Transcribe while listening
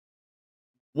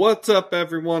What's up,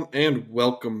 everyone, and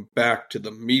welcome back to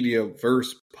the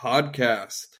Mediaverse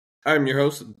podcast. I'm your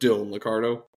host, Dylan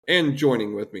Licardo, and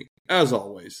joining with me, as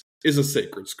always, is a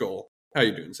Sacred Skull. How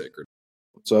you doing, Sacred?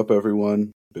 What's up,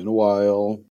 everyone? Been a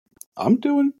while. I'm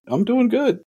doing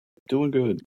good. Doing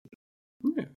good.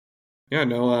 Yeah,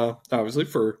 no, obviously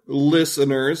for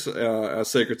listeners, as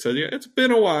Sacred said, yeah, it's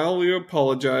been a while. We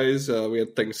apologize. We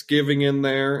had Thanksgiving in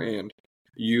there, and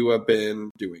you have been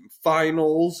doing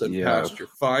finals and past your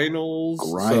finals.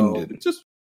 Grinding. So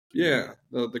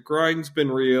the grind's been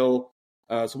real.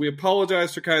 So we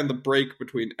apologize for kind of the break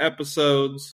between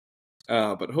episodes.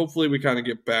 But hopefully we kind of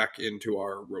get back into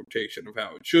our rotation of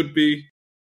how it should be.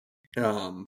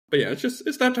 But yeah,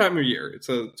 it's that time of year. It's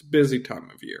a busy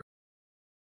time of year.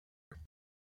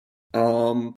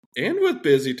 And with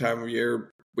busy time of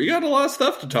year, we got a lot of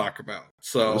stuff to talk about.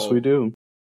 So yes, we do.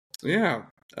 Yeah.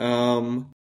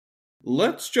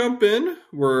 Let's jump in.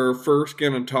 We're first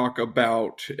going to talk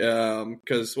about,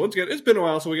 because once again, it's been a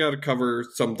while, so we got to cover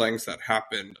some things that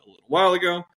happened a little while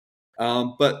ago.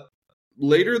 But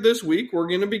later this week, we're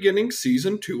going to be getting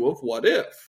season 2 of What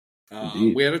If.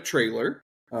 We had a trailer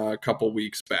a couple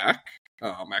weeks back.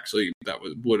 Actually, that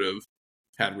would have,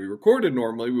 had we recorded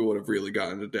normally, we would have really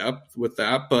gotten into depth with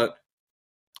that. But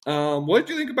what did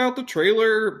you think about the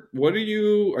trailer? Are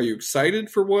you excited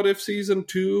for What If season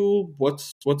 2?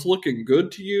 What's looking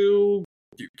good to you?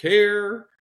 Do you care?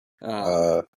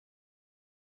 I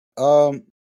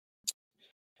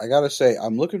gotta say,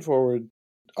 I'm looking forward.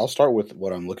 I'll start with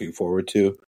what I'm looking forward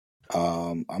to.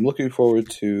 I'm looking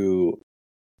forward to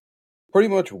pretty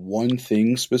much one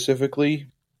thing specifically.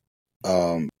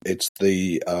 It's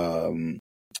the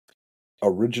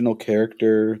original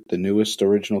character, the newest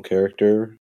original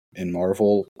character in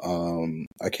Marvel.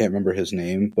 I can't remember his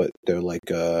name, but they're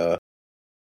like I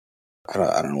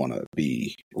don't want to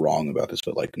be wrong about this,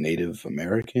 but like Native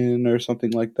American or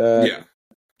something like that. Yeah.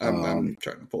 I'm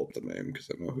trying to pull up the name because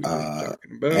I know who you're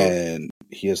talking about. And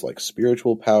he has like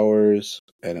spiritual powers,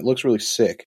 and it looks really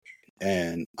sick.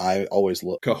 And I always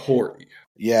look Kahori.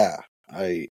 Yeah,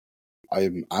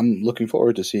 I'm looking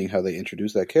forward to seeing how they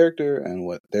introduce that character and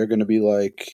what they're going to be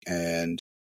like, and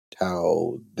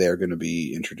how they're going to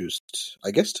be introduced, I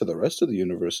guess, to the rest of the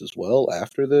universe as well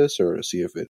after this, or see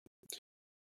if it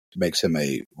makes him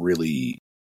a really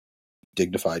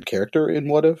dignified character in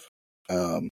What If.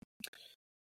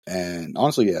 And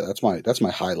honestly, yeah, that's my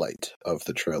highlight of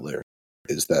the trailer,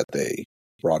 is that they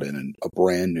brought in a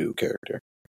brand new character.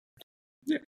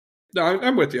 Yeah, no,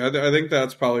 I'm with you. I think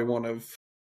that's probably one of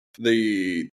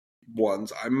the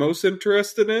ones I'm most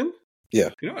interested in. Yeah.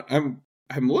 You know what?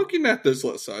 I'm looking at this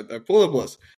list. I pulled up a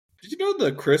list. Did you know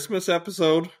the Christmas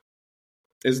episode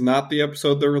is not the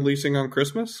episode they're releasing on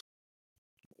Christmas?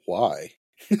 Why?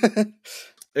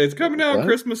 It's coming out on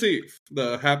Christmas Eve.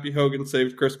 The Happy Hogan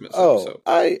Saved Christmas episode.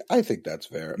 I think that's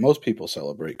fair. Most people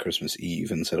celebrate Christmas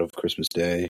Eve instead of Christmas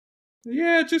Day.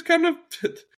 Yeah, it just kind of...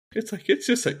 It's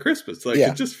just like Christmas. Like,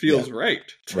 it just feels right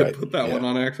to put that one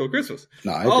on actual Christmas.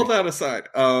 No, all that aside,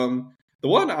 the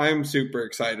one I'm super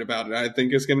excited about, and I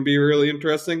think is going to be really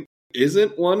interesting,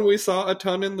 isn't one we saw a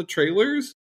ton in the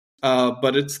trailers,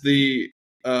 but it's the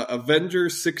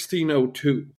Avengers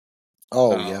 1602.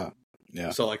 Oh,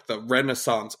 yeah. So like the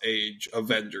Renaissance age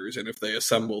Avengers, and if they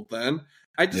assembled then,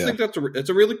 I just think it's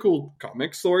a really cool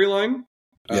comic storyline.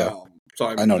 Yeah. So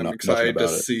I'm excited to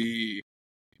see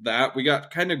that. We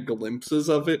got kind of glimpses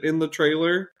of it in the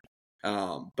trailer,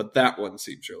 but that one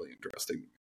seems really interesting.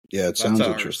 Yeah, it sounds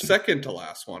interesting. Second to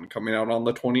last one coming out on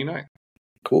the 29th.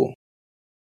 Cool.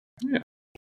 Yeah.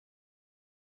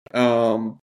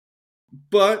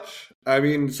 But I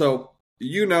mean, so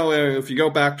if you go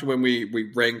back to when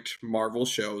we ranked Marvel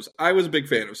shows, I was a big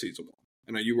fan of season 1.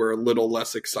 I know you were a little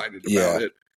less excited about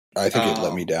it. I think it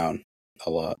let me down a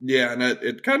lot. Yeah, and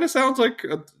it kind of sounds like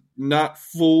not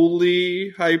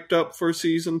fully hyped up for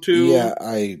season 2. Yeah,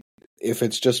 if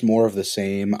it's just more of the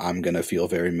same, I'm gonna feel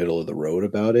very middle of the road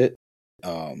about it.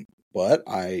 But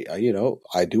I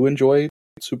do enjoy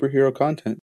superhero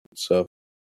content, so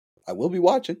I will be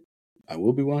watching.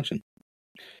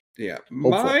 Yeah,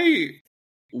 my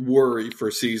worry for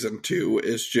season 2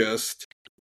 is just,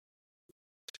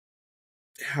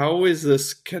 how is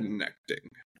this connecting?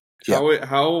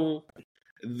 How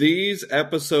these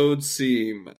episodes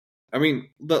seem... I mean,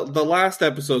 the last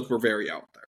episodes were very out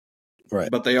there. Right.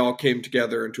 But they all came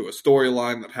together into a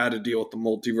storyline that had to deal with the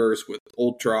multiverse, with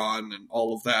Ultron and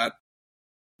all of that.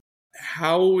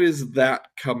 How is that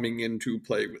coming into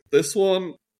play with this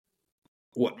one?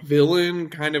 What villain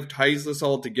kind of ties this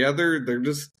all together? They're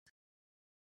just...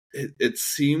 It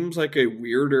seems like a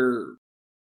weirder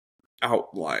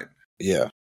outline. Yeah.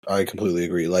 I completely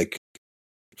agree. Like,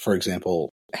 for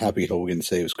example, Happy Hogan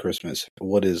Saves Christmas.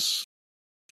 What is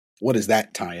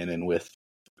that tying in with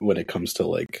when it comes to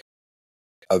like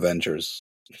Avengers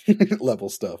level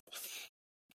stuff?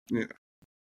 Yeah.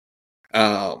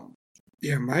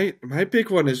 Yeah, my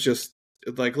big one is just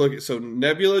like, look, so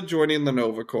Nebula joining the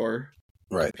Nova Corps,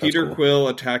 Right, that's Peter cool. Quill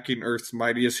attacking Earth's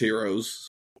mightiest heroes,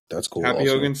 That's cool. Happy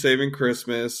also. Hogan saving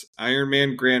Christmas, Iron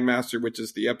Man Grandmaster, which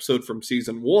is the episode from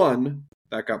season 1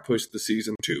 that got pushed to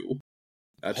season 2.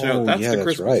 That's yeah, the that's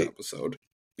Christmas right. episode.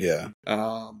 Yeah.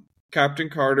 Captain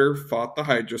Carter fought the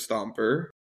Hydra Stomper,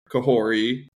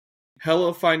 Kahori,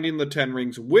 Hela finding the Ten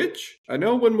Rings, which I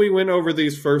know when we went over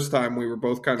these first time, we were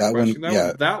both kind of That one, questioning that yeah.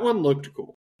 one. That one looked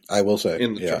cool. I will say,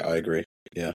 in the yeah, trailer. I agree.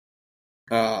 Yeah.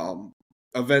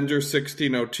 Avengers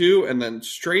 1602, and then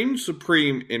Strange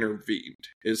Supreme intervened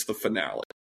is the finale.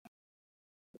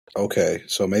 Okay,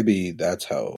 so maybe that's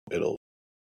how it'll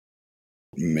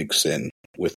mix in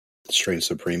with Strange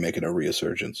Supreme making a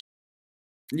resurgence.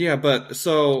 Yeah, but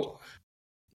so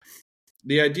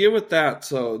the idea with that,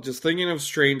 so just thinking of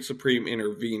Strange Supreme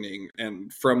intervening,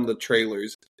 and from the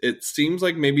trailers, it seems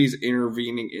like maybe he's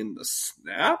intervening in the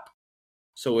snap.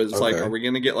 So it's like, Okay. are we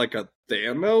going to get like a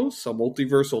Thanos, a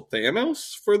multiversal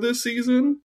Thanos for this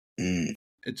season? Mm.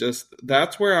 It just,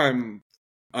 that's where I'm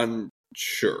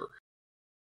unsure.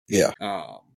 Yeah.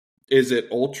 Is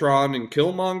it Ultron and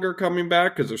Killmonger coming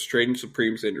back because of Strange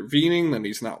Supreme's intervening, then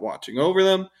he's not watching over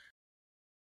them?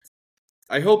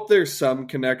 I hope there's some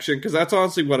connection, because that's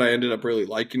honestly what I ended up really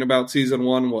liking about season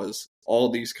 1 was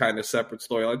all these kind of separate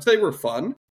storylines. They were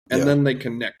fun, and then they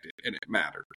connected, and it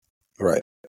mattered. Right.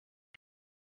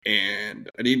 And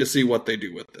I need to see what they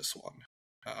do with this one.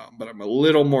 But I'm a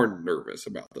little more nervous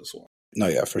about this one. No,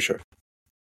 yeah, for sure.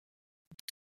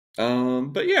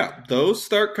 But yeah, those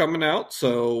start coming out.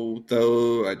 So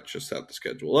though I just have the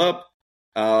schedule up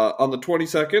on the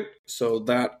 22nd. So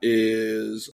that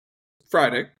is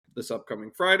Friday. This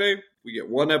upcoming Friday, we get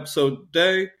one episode a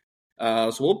day.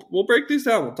 So we'll break these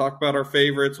down. We'll talk about our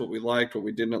favorites, what we liked, what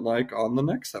we didn't like on the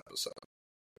next episode.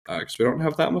 Because we don't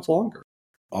have that much longer.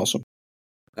 Awesome.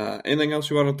 Anything else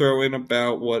you want to throw in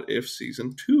about What If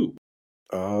Season 2?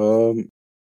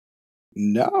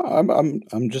 No,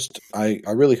 I'm just I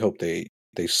really hope they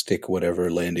stick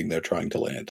whatever landing they're trying to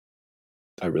land.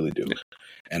 I really do.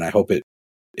 And I hope it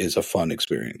is a fun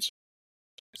experience.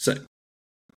 Same.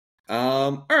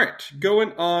 All right,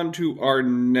 going on to our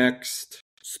next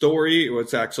story,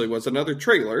 was another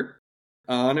trailer,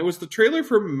 and it was the trailer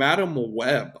for Madam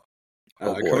Web,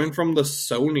 coming from the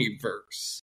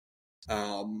Sonyverse.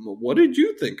 What did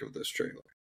you think of this trailer?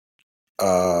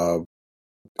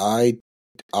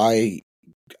 I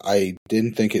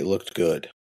didn't think it looked good.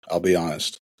 I'll be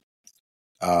honest.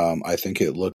 I think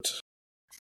it looked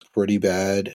pretty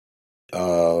bad.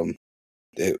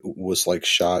 It was like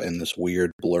shot in this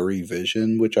weird blurry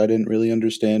vision, which I didn't really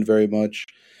understand very much.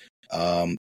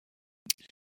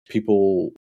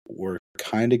 People were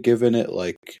kind of giving it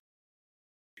like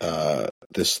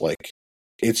this like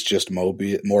it's just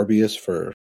Morbius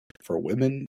for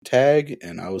women tag,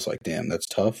 and I was like, damn, that's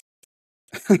tough.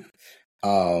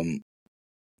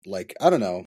 Like, I don't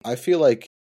know. I feel like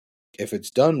if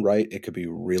it's done right, it could be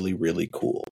really, really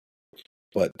cool.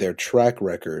 But their track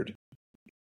record,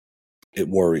 it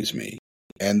worries me.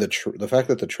 And the fact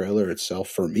that the trailer itself,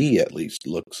 for me at least,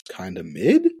 looks kind of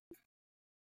mid,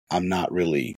 I'm not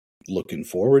really looking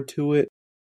forward to it.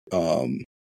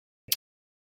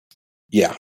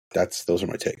 Yeah, those are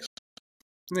my takes.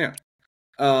 Yeah.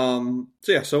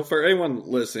 So for anyone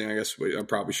listening, I guess I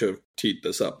probably should have teed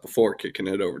this up before kicking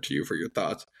it over to you for your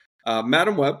thoughts.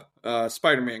 Madam Web,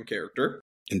 Spider-Man character.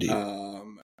 Indeed.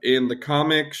 In the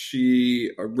comics, she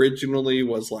originally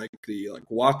was like the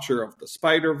Watcher of the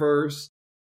Spider-Verse.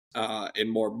 In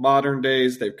more modern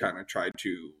days, they've kind of tried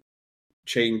to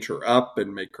change her up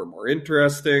and make her more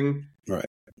interesting. Right.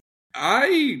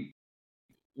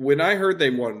 When I heard they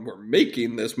were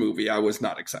making this movie, I was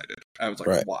not excited. I was like,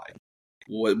 right. Why?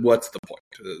 What's the point?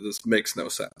 This makes no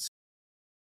sense.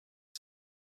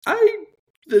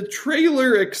 The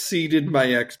trailer exceeded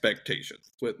my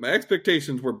expectations. My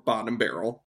expectations were bottom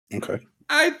barrel. Okay.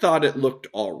 I thought it looked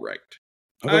all right.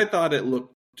 Okay. I thought it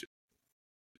looked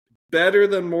better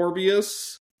than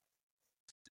Morbius.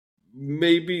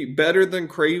 Maybe better than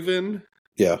Kraven.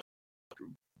 Yeah.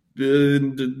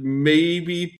 And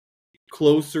maybe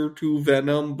closer to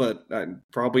Venom, but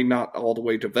probably not all the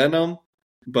way to Venom.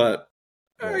 But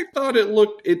I thought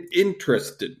it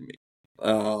interested me.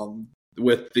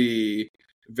 With the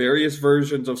various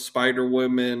versions of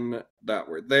Spider-Women that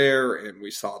were there, and we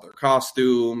saw their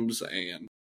costumes, and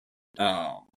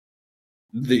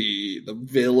the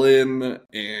villain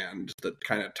and the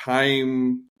kind of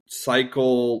time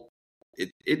cycle,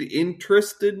 it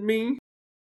interested me.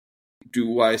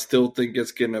 Do I still think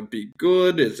it's gonna be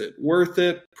good? Is it worth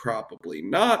it? Probably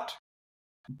not.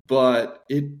 But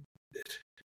it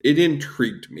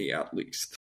intrigued me at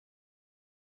least.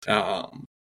 I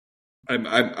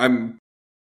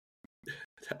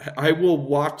will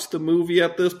watch the movie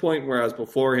at this point, whereas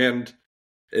beforehand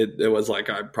it was like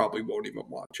I probably won't even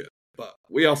watch it. But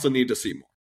we also need to see more.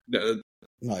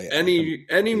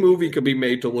 Any movie could be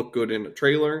made to look good in a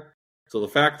trailer. So the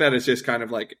fact that it's just kind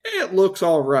of like, it looks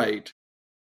all right,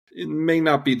 it may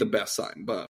not be the best sign,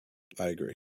 but I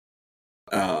agree.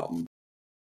 I'm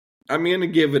going to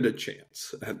give it a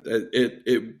chance.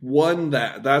 It won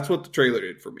that. That's what the trailer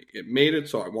did for me. It made it,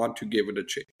 so I want to give it a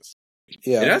chance.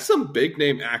 Yeah. It has some big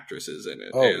name actresses in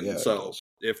it. Oh, and yeah. So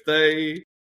if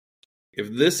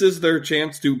this is their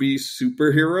chance to be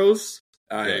superheroes,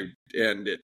 and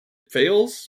it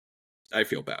fails, I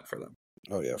feel bad for them.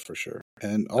 Oh yeah, for sure.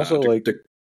 And also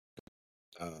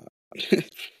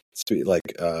sweet,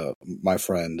 my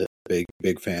friend,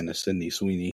 big fan of Sydney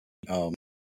Sweeney,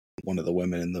 one of the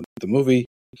women in the movie.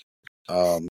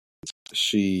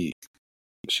 She's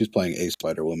playing a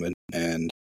Spider-Woman, and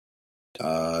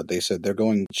they said they're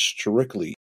going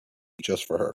strictly just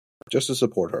for her, just to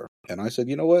support her. And I said,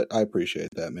 you know what? I appreciate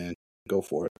that, man. Go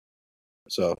for it.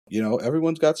 So,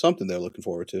 everyone's got something they're looking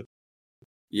forward to.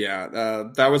 Yeah,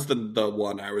 that was the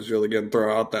one I was really going to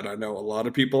throw out that I know a lot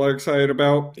of people are excited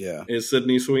about. Yeah, is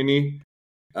Sydney Sweeney.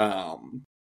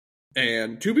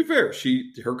 And to be fair,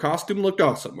 her costume looked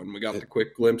awesome when we got the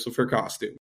quick glimpse of her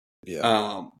costume.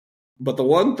 Yeah. But the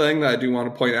one thing that I do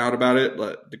want to point out about it,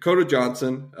 Dakota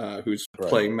Johnson, who's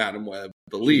playing Madam Web,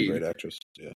 the lead, great actress.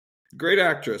 Yeah, great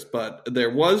actress. But there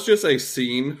was just a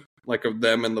scene like of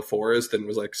them in the forest, and it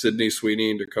was like Sydney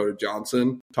Sweeney and Dakota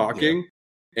Johnson talking,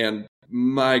 and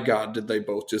my God, did they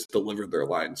both just deliver their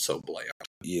lines so bland.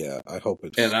 Yeah, I hope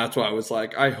it's... And that's why I was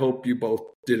like, I hope you both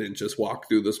didn't just walk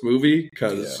through this movie,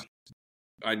 because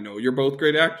I know you're both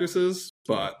great actresses,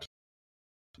 but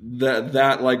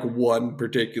that like one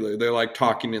particular, they're like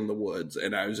talking in the woods,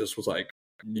 and I was like,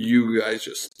 you guys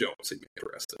just don't seem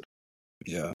interested.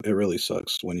 Yeah, it really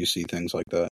sucks when you see things like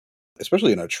that,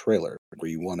 especially in a trailer where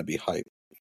you want to be hyped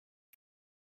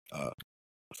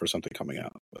for something coming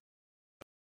out. But...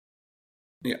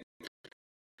 Yeah.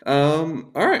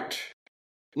 All right.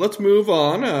 Let's move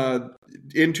on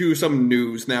into some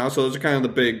news now. So those are kind of the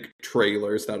big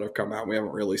trailers that have come out. We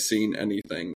haven't really seen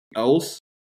anything else.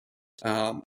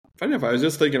 Funny enough, I was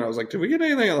just thinking, I was like, did we get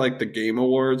anything at like the Game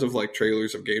Awards of like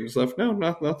trailers of game stuff? No,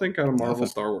 nothing kind of Marvel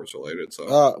Star Wars related.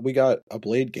 So we got a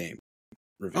Blade game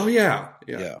review. Oh yeah.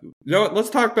 You know what? Let's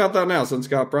talk about that now since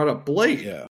Scott brought up Blade.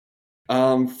 Yeah.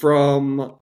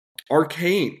 From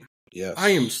Arcane. Yes. I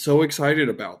am so excited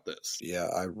about this. Yeah,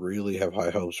 I really have high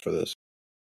hopes for this.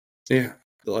 Yeah,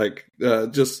 like I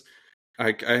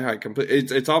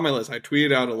it's on my list. I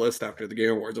tweeted out a list after the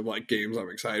Game Awards of like games I'm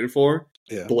excited for.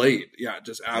 Yeah. Blade,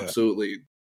 just absolutely. Yeah.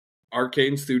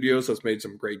 Arcane Studios has made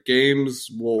some great games.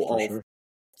 We'll all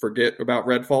forget about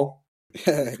Redfall.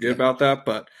 Forget about that,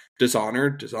 but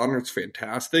Dishonored's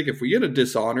fantastic. If we get a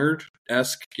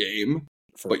Dishonored-esque game,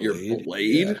 but you're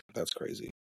Blade, that's crazy.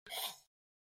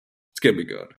 It's gonna be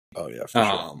good. Oh yeah, for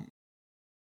sure.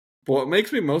 But what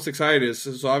makes me most excited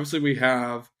is obviously we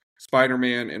have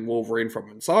Spider-Man and Wolverine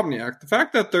from Insomniac. The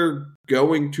fact that they're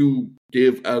going to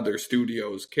give other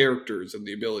studios characters and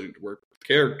the ability to work with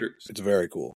characters. It's very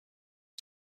cool.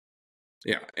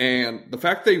 Yeah, and the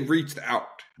fact they reached out.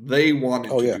 They wanted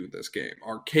to do this game.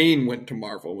 Arcane went to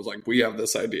Marvel and was like, we have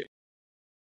this idea.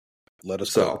 Let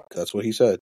us cook. That's what he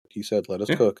said. He said, let us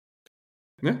cook.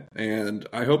 Yeah, and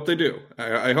I hope they do.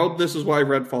 I hope this is why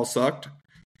Redfall sucked.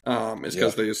 It's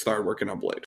because they just started working on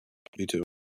Blade. Me too.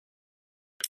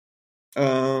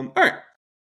 All right.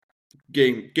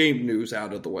 Game news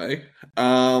out of the way.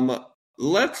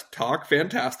 Let's talk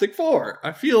Fantastic Four.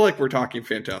 I feel like we're talking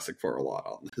Fantastic Four a lot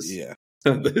on this. Yeah.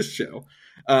 This show.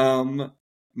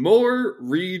 More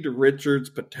Reed Richards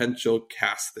potential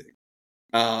casting.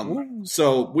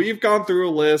 So we've gone through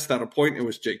a list. At a point, it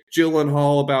was Jake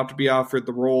Gyllenhaal about to be offered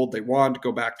the role. They wanted to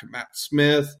go back to Matt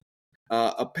Smith.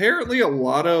 Apparently a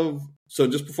lot of... So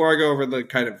just before I go over the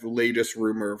kind of latest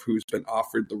rumor of who's been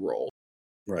offered the role.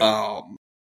 Right.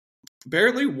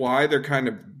 Apparently why they're kind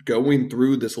of going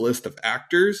through this list of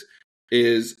actors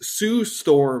is Sue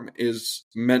Storm is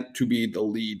meant to be the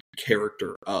lead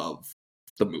character of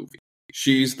the movie.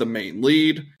 She's the main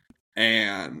lead,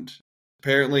 and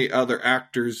apparently other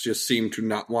actors just seem to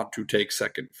not want to take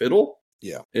second fiddle.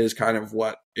 Yeah. Is kind of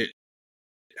what it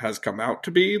has come out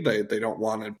to be. They don't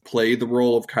want to play the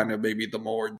role of kind of maybe the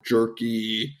more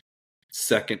jerky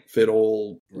second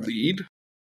fiddle lead.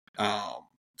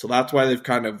 So that's why they've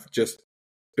kind of just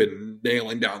been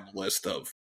nailing down the list of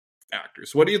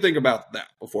actors. What do you think about that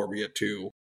before we get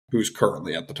to who's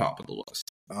currently at the top of the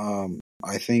list?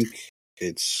 I think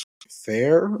it's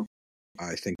fair.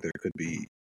 I think there could be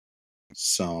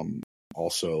some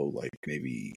also like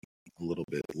maybe a little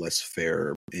bit less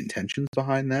fair intentions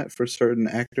behind that for certain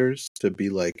actors to be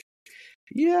like,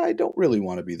 yeah, I don't really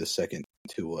want to be the second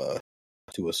to a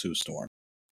Sue Storm.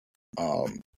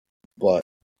 But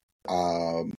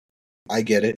I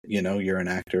get it. You know, you're an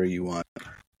actor. You want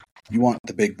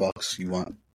the big bucks. You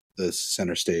want the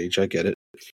center stage. I get it.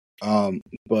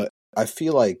 But I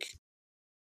feel like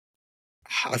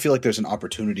there's an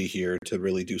opportunity here to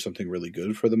really do something really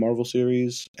good for the Marvel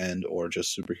series and or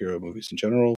just superhero movies in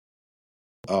general.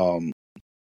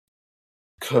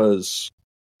 Because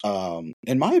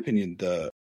in my opinion,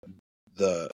 the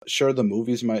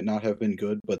movies might not have been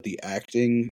good, but the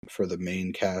acting for the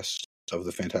main cast of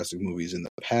the Fantastic movies in the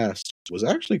past was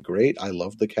actually great. I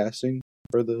love the casting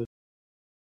for the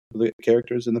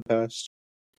characters in the past.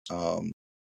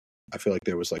 I feel like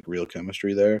there was like real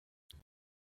chemistry there,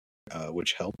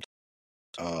 which helped.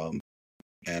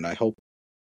 And I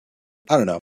don't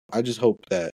know. I just hope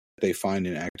that they find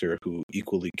an actor who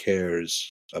equally cares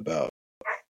about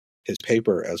his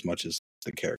paper as much as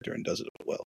the character and does it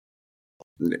well.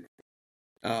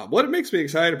 What it makes me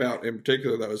excited about in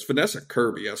particular, though, is Vanessa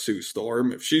Kirby as Sue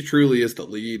Storm. If she truly is the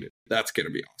lead, that's going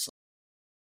to be awesome.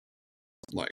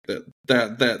 Like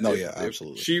that. No, yeah,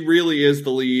 absolutely. If she really is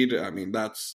the lead. I mean,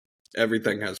 that's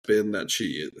everything has been that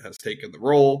she has taken the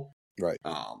role. Right.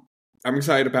 I'm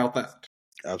excited about that.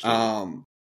 Absolutely.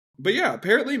 But yeah,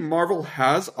 apparently Marvel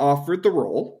has offered the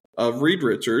role of Reed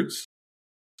Richards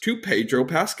to Pedro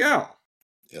Pascal.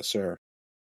 Yes, sir.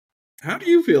 How do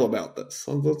you feel about this?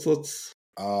 Let's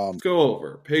go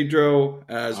over Pedro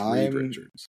as Reed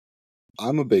Richards.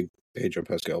 I'm a big Pedro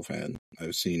Pascal fan.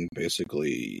 I've seen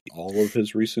basically all of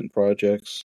his recent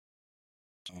projects,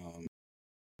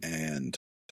 and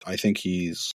I think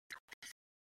he's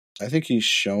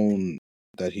shown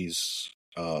that he's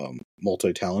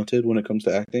multi-talented when it comes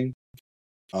to acting.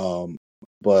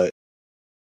 But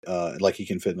like he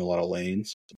can fit in a lot of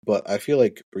lanes. But I feel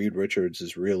like Reed Richards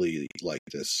is really like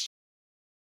this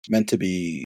meant to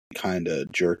be kind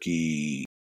of jerky,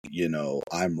 you know,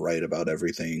 I'm right about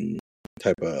everything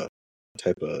type of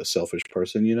selfish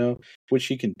person, you know, which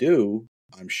he can do,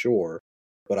 I'm sure.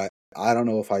 But I don't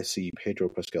know if I see Pedro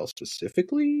Pascal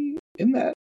specifically in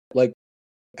that like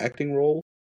acting role.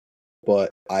 But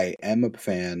I am a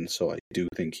fan, so I do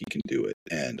think he can do it,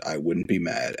 and I wouldn't be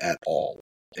mad at all.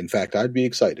 In fact, I'd be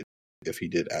excited if he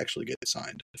did actually get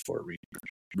signed for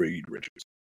Reed Richards.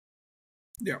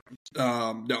 Yeah.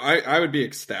 No, I would be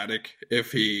ecstatic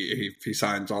if he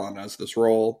signs on as this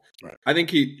role. Right. I think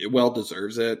he well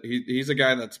deserves it. He's a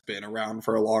guy that's been around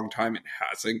for a long time and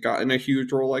hasn't gotten a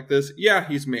huge role like this. Yeah,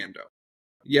 he's Mando.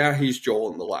 Yeah, he's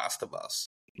Joel in The Last of Us.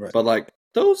 Right. But like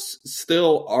those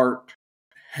still aren't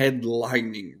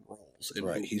headlining roles in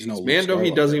movies. He's no Mando.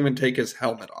 He doesn't even take his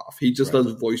helmet off. He just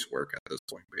does voice work at this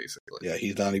point, basically. Yeah,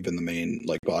 he's not even the main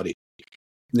like body.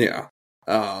 Yeah.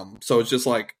 So it's just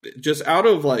like out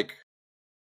of like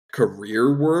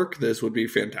career work, this would be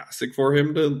fantastic for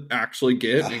him to actually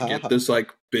get this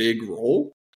like big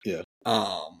role. Yeah.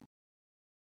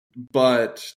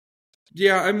 But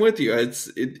yeah, I'm with you.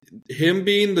 Him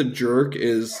being the jerk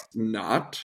is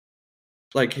not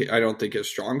like, I don't think his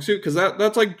strong suit, because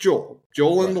that's like Joel.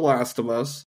 Joel in The Last of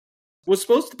Us was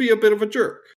supposed to be a bit of a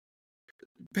jerk.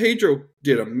 Pedro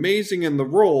did amazing in the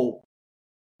role,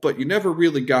 but you never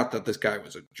really got that this guy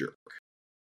was a jerk.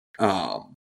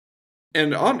 And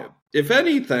if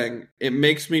anything, it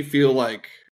makes me feel like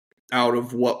out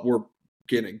of what we're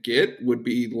gonna get would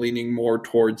be leaning more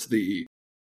towards the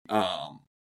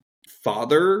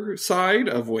father side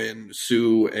of when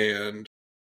Sue and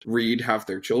Reed have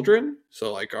their children.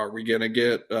 So like, are we gonna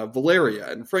get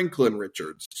Valeria and Franklin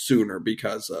Richards sooner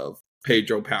because of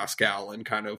Pedro Pascal and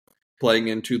kind of playing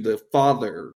into the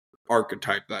father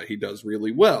archetype that he does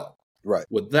really well? Right.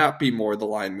 Would that be more the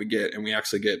line we get, and we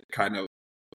actually get kind of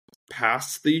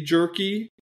past the jerky?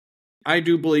 I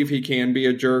do believe he can be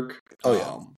a jerk.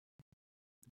 Oh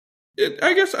yeah.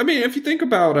 I guess, I mean, if you think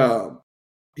about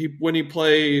when he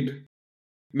played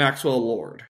Maxwell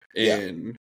Lord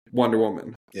in Wonder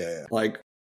Woman. Yeah. Like,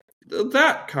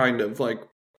 that kind of, like,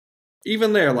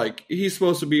 even there, like, he's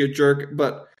supposed to be a jerk,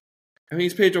 but, I mean,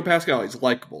 he's Pedro Pascal, he's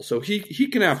likable, so he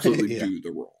can absolutely do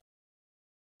the role.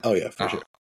 Oh, yeah, for sure.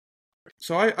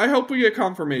 So I hope we get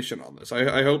confirmation on this.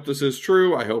 I hope this is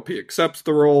true. I hope he accepts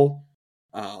the role.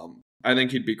 I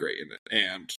think he'd be great in it.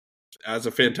 And as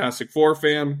a Fantastic Four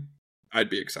fan, I'd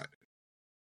be excited.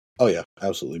 Oh yeah,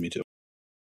 absolutely, me too.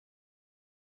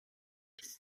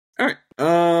 All right,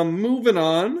 moving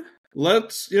on.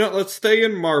 Let's stay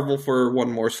in Marvel for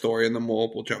one more story, and then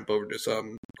we'll jump over to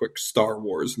some quick Star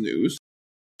Wars news.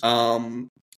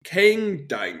 Kang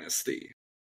Dynasty.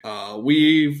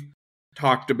 We've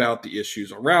talked about the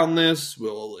issues around this.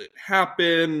 Will it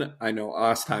happen? I know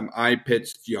last time I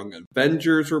pitched Young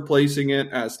Avengers replacing it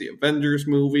as the Avengers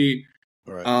movie.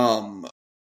 Right.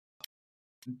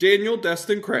 Daniel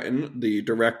Destin Cretton, the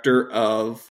director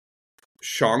of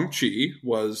Shang-Chi,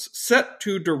 was set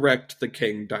to direct the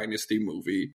Kang Dynasty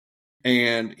movie,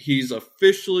 and he's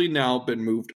officially now been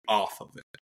moved off of it.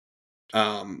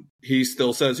 He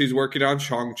still says he's working on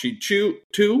Shang-Chi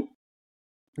 2.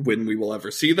 When we will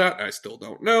ever see that, I still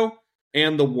don't know.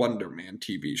 And the Wonder Man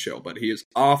TV show, but he is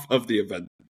off of the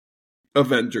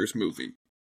Avengers movie.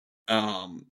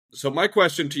 So my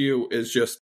question to you is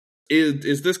just,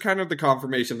 is this kind of the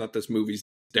confirmation that this movie's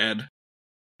dead?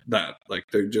 That, like,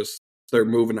 they're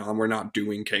moving on, we're not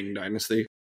doing Kang Dynasty?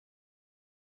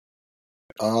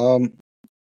 I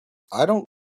don't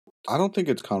think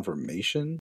it's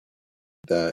confirmation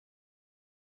that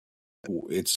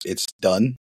it's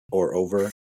done or over.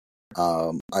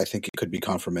 I think it could be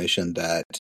confirmation that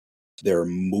they're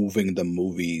moving the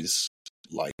movie's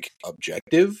like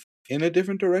objective in a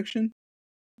different direction.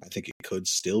 I think it could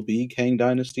still be Kang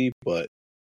Dynasty, but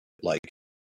like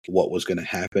what was going to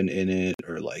happen in it,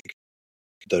 or like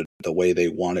the way they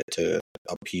want it to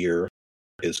appear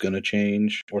is going to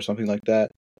change or something like that.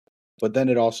 But then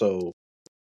it also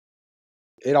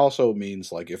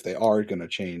means, like, if they are going to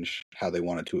change how they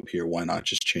want it to appear, why not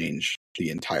just change the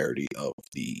entirety of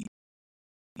the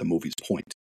movie's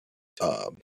point?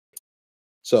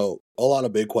 So a lot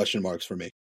of big question marks for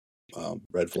me.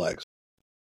 Red flags.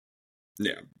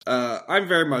 Yeah. I'm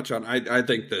very much on, I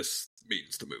think this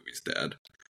means the movie's dead.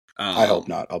 I hope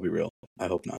not. I'll be real. I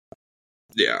hope not.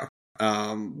 Yeah.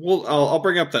 I'll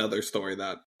bring up the other story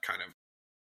that kind of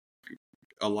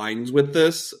aligns with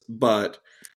this, but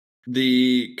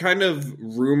the kind of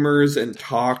rumors and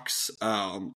talks,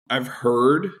 I've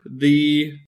heard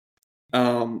the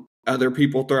other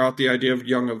people throw out the idea of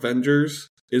Young Avengers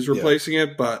is replacing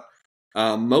it, but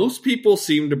most people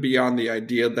seem to be on the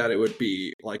idea that it would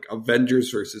be like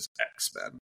Avengers versus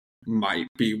X-Men might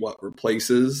be what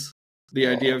replaces the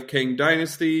idea of Kang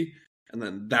Dynasty, and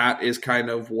then that is kind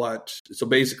of what, so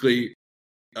basically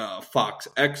Fox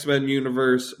X-Men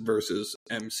universe versus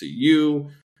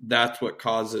MCU. That's what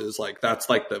causes, like, that's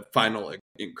like the final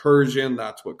incursion.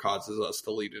 That's what causes us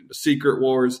to lead into Secret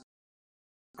Wars.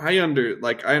 I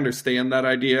understand that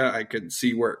idea. I can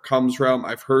see where it comes from.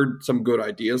 I've heard some good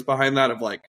ideas behind that of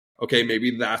like, okay,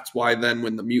 maybe that's why then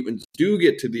when the mutants do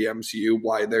get to the MCU,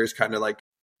 why there's kind of like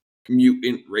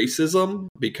mutant racism,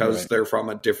 because they're from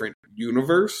a different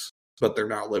universe, but they're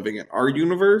not living in our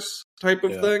universe type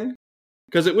of thing.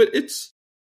 Because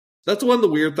that's one of the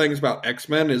weird things about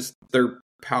X-Men is they're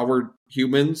powered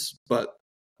humans, but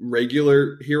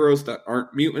regular heroes that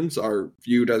aren't mutants are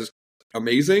viewed as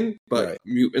amazing, but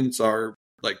mutants are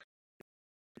like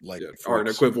are an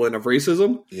equivalent of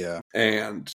racism. Yeah.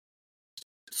 And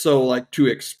so, like, to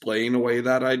explain away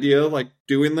that idea, like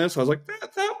doing this, I was like,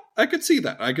 that I could see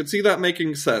that. I could see that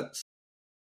making sense.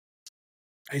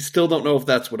 I still don't know if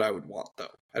that's what I would want, though.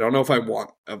 I don't know if I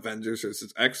want Avengers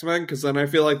versus X-Men, because then I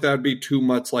feel like that would be too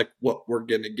much like what we're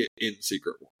going to get in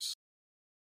Secret Wars.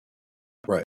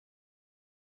 Right.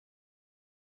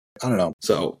 I don't know.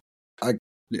 So,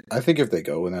 I think if they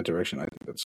go in that direction, I think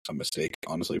that's a mistake,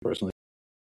 honestly, personally.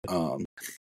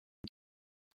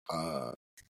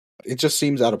 It just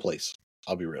seems out of place.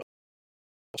 I'll be real.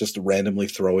 Just randomly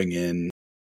throwing in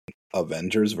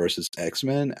Avengers versus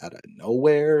X-Men out of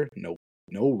nowhere.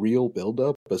 No real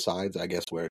build-up besides, I guess,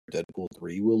 where Deadpool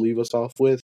 3 will leave us off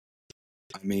with.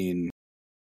 I mean,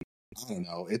 I don't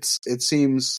know. It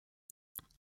seems,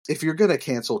 if you're gonna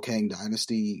cancel Kang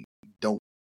Dynasty,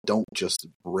 don't just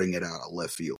bring it out of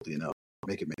left field, you know?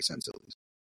 Make it make sense at least.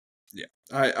 Yeah.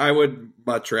 I would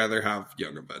much rather have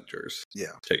Young Avengers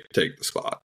take the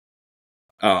spot.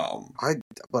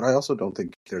 But I also don't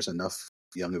think there's enough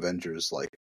Young Avengers like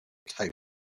type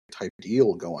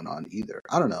deal going on either.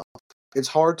 I don't know. It's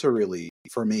hard to really,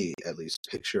 for me at least,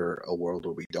 picture a world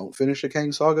where we don't finish a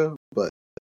Kang saga, but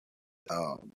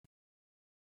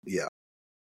yeah.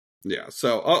 Yeah,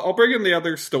 so I'll bring in the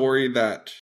other story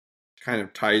that kind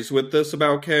of ties with this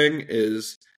about Kang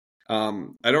is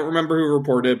I don't remember who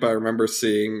reported, but I remember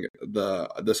seeing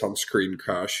this on Screen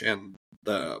Crush and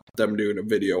them doing a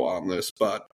video on this.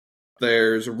 But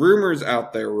there's rumors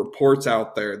out there, reports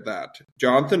out there that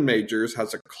Jonathan Majors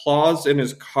has a clause in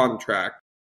his contract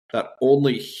that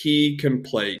only he can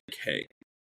play Kang.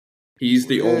 He's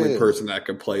the only person that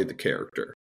can play the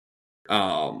character.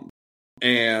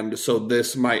 And so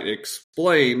this might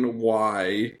explain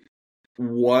why,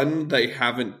 one, they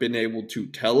haven't been able to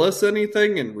tell us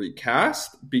anything and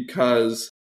recast,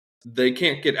 because they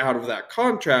can't get out of that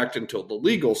contract until the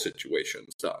legal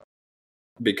situation's done.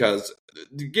 Because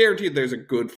guaranteed there's a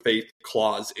good faith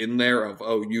clause in there of,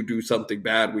 oh, you do something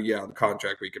bad, we get out of the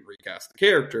contract, we can recast the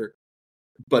character.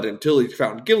 But until he's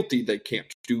found guilty, they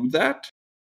can't do that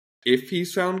if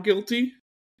he's found guilty.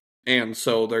 And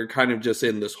so they're kind of just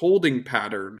in this holding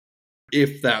pattern,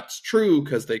 if that's true,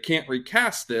 because they can't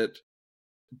recast it,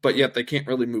 but yet they can't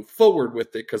really move forward with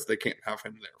it because they can't have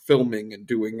him there filming and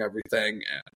doing everything.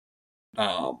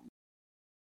 And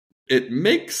it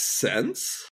makes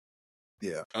sense.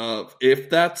 Yeah.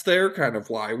 If that's there, kind of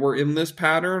why we're in this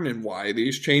pattern and why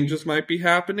these changes might be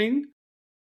happening.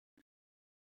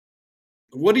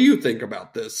 What do you think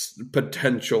about this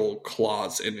potential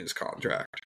clause in his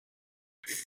contract?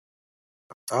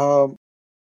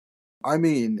 I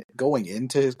mean, going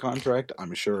into his contract,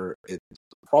 I'm sure it's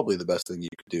probably the best thing you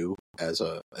could do as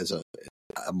a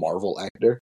Marvel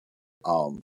actor.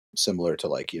 Similar to,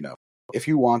 like, you know, if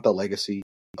you want the legacy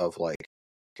of like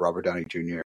Robert Downey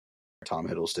Jr., Tom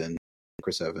Hiddleston,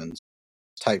 Chris Evans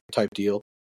type deal,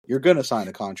 you're gonna sign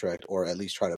a contract, or at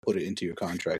least try to put it into your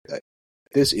contract that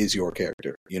this is your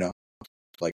character. You know,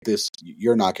 like this,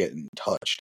 you're not getting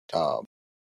touched.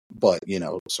 But, you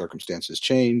know, circumstances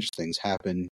change, things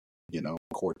happen, you know,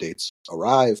 court dates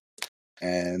arrive,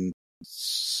 and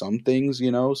some things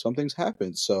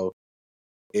happen. So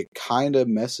it kind of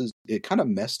messed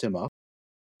him up.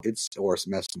 Or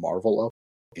messed Marvel up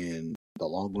in the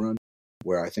long run,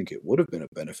 where I think it would have been a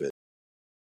benefit.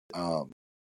 But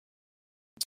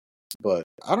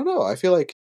I don't know. I feel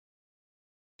like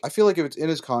if it's in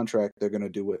his contract, they're going to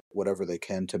do whatever they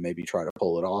can to maybe try to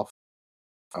pull it off.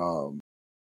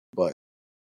 But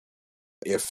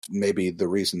if maybe the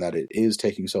reason that it is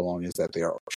taking so long is that they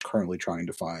are currently trying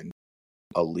to find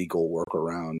a legal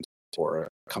workaround or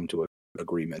come to an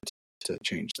agreement to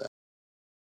change that.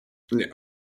 Yeah.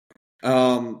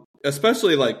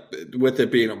 Especially like with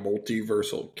it being a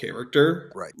multiversal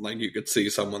character, right? Like you could see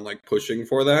someone like pushing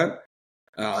for that.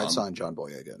 I'd sign John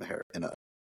Boyega in an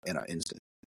instant.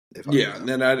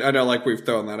 And I know, like, we've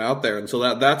thrown that out there, and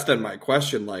so that's then my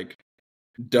question: like,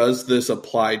 does this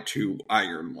apply to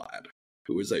Iron Lad,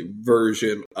 who is a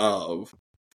version of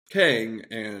Kang?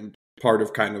 And part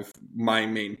of kind of my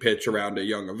main pitch around a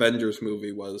Young Avengers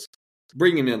movie was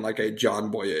bringing in like a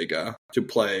John Boyega to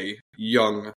play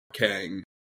young Kang,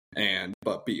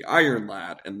 but be Iron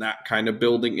Lad, and that kind of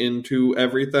building into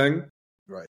everything.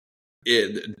 Right.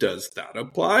 Does that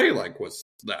apply? Like, was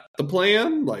that the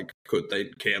plan? Like,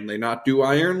 can they not do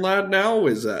Iron Lad now?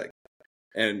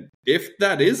 And if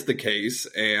that is the case,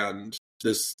 and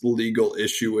this legal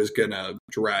issue is gonna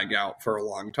drag out for a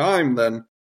long time, then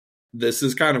this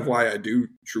is kind of why I do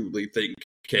truly think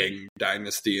Kang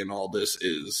Dynasty and all this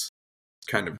is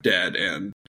kind of dead.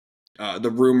 And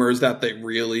the rumors that they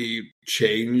really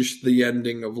changed the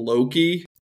ending of Loki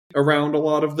around a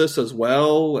lot of this as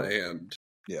well, and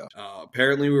yeah,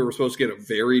 apparently we were supposed to get a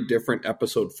very different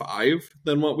episode 5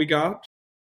 than what we got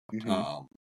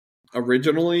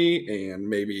originally, and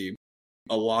maybe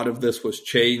a lot of this was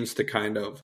changed to kind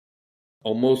of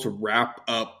almost wrap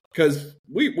up, because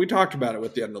we talked about it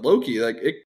with the end of Loki. Like,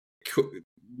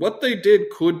 what they did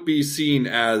could be seen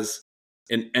as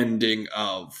an ending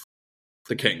of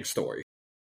the Kang story.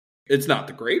 It's not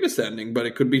the greatest ending, but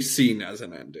it could be seen as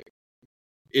an ending.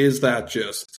 Is that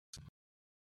just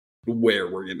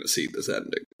where we're going to see this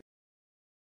ending?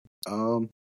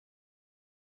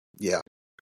 Yeah,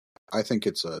 I think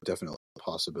it's a definite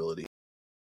possibility.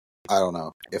 I don't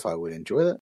know if I would enjoy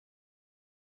that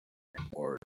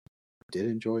or did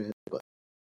enjoy it, but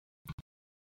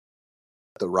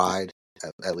the ride,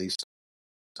 at least,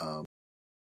 I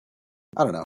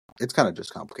don't know. It's kind of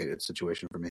just a complicated situation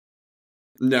for me.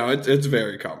 No, it's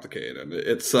very complicated.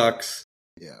 It sucks.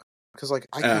 Yeah, because like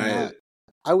I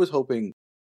was hoping,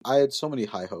 I had so many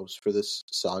high hopes for this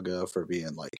saga, for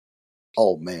being like,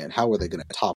 oh man, how are they going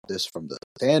to top this from the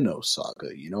Thanos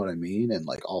saga? You know what I mean? And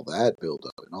like all that build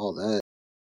up and all that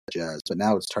jazz. But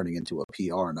now it's turning into a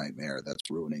PR nightmare that's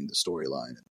ruining the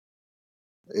storyline.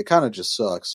 It kind of just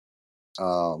sucks.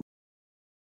 Because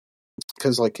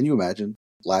like, can you imagine?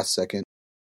 Last second,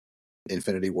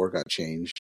 Infinity War got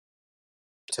changed,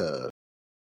 to,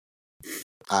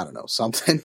 I don't know,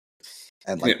 something.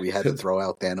 And like we had to throw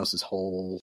out Thanos'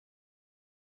 whole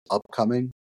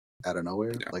upcoming out of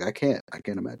nowhere. Yeah. Like I can't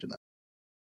imagine that.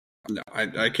 No,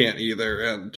 I can't either,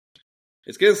 and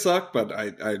it's gonna suck. But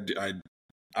I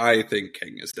think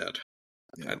King is dead.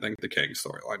 Yeah. I think the King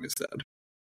storyline is dead.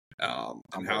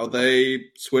 And how holding they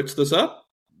switch this up,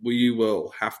 we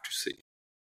will have to see.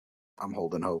 I'm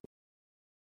holding hope.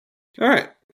 All right.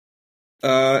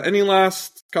 Any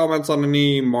last comments on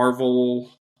any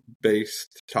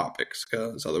Marvel-based topics?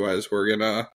 Because otherwise, we're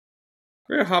gonna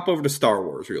hop over to Star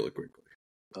Wars really quickly.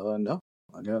 No,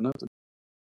 I got nothing.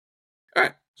 All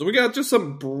right. So we got just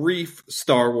some brief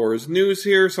Star Wars news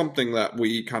here. Something that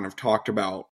we kind of talked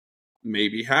about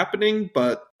maybe happening,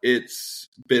 but it's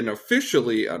been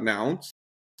officially announced.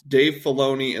 Dave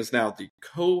Filoni is now the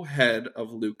co-head of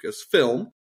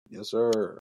Lucasfilm. Yes,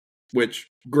 sir. Which,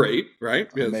 great, right?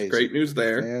 Amazing. Great news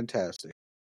there. Fantastic.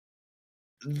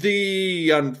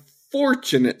 The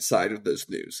unfortunate side of this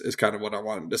news is kind of what I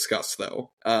want to discuss,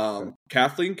 though. Okay.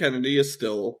 Kathleen Kennedy is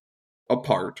still a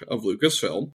part of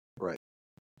Lucasfilm. Right.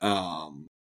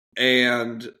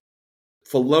 And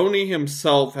Filoni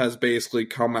himself has basically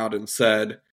come out and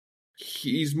said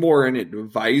he's more an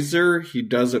advisor. He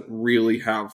doesn't really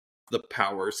have the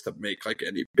powers to make like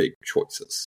any big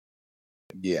choices.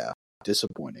 Yeah.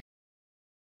 Disappointing.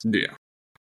 Yeah.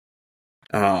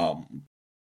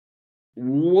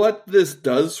 What this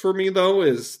does for me, though,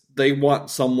 is they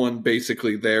want someone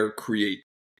basically there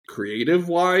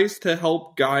creative-wise to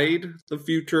help guide the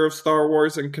future of Star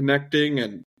Wars and connecting,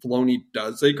 and Filoni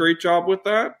does a great job with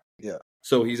that. Yeah.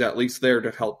 So he's at least there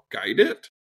to help guide it.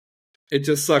 It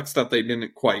just sucks that they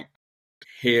didn't quite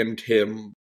hand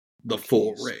him the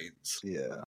full reins.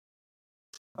 Yeah.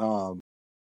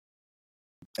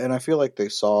 And I feel like they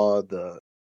saw the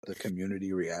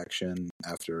community reaction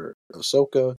after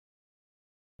Ahsoka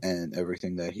and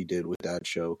everything that he did with that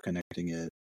show, connecting it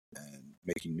and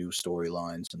making new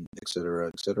storylines and et cetera,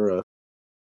 et cetera.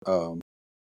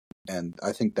 And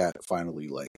I think that finally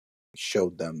like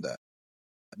showed them that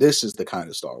this is the kind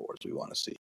of Star Wars we want to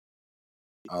see.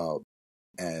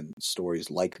 And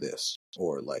stories like this,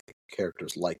 or like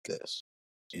characters like this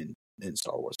in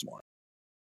Star Wars more.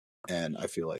 And I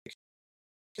feel like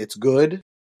it's good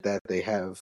that they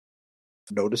have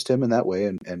noticed him in that way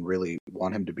and really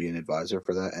want him to be an advisor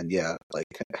for that. And yeah, like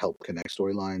help connect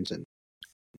storylines and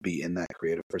be in that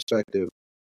creative perspective.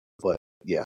 But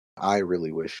yeah, I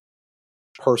really wish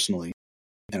personally,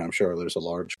 and I'm sure there's a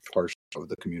large part of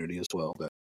the community as well, that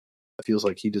feels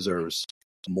like he deserves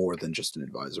more than just an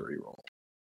advisory role.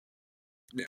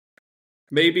 Yeah.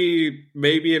 Maybe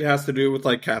it has to do with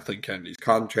like Kathleen Kennedy's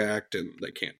contract and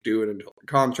they can't do it until the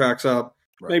contract's up.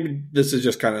 Right. Maybe this is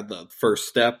just kind of the first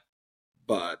step,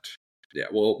 but yeah,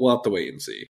 we'll have to wait and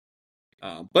see.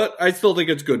 But I still think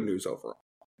it's good news overall.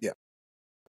 Yeah.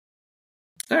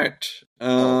 All right.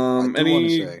 I do want to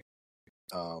say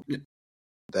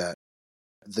that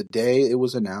the day it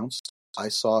was announced, I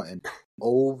saw an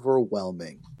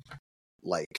overwhelming,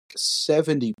 like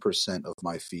 70% of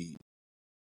my feed,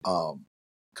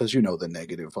 because you know the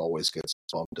negative always gets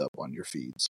bumped up on your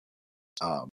feeds,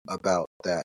 about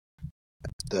that,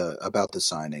 about the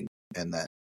signing, and that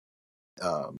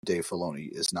Dave Filoni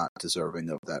is not deserving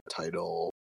of that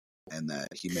title, and that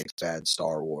he makes bad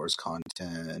Star Wars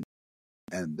content,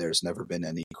 and there's never been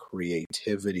any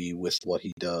creativity with what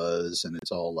he does, and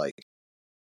it's all like,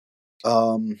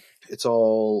 it's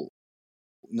all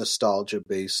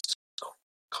nostalgia-based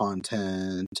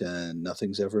content, and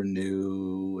nothing's ever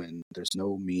new, and there's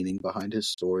no meaning behind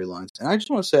his storylines. And I just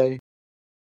want to say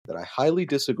that I highly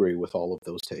disagree with all of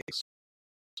those takes.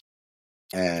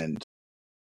 And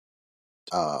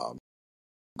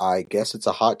I guess it's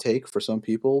a hot take for some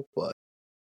people, but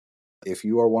if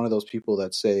you are one of those people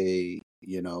that say,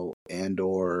 you know,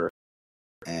 Andor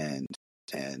and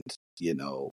you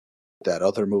know, that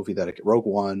other movie that Rogue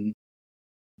One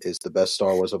is the best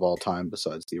Star Wars of all time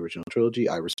besides the original trilogy,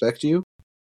 I respect you.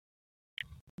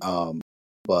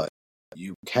 But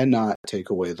you cannot take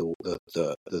away the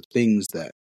things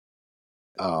that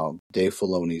Dave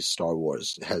Filoni's Star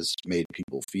Wars has made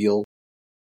people feel,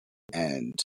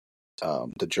 and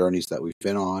the journeys that we've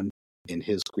been on in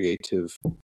his creative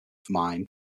mind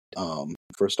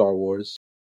for Star Wars,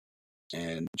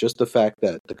 and just the fact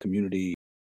that the community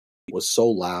was so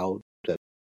loud that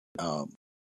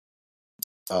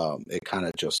it kind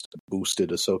of just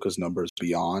boosted Ahsoka's numbers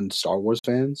beyond Star Wars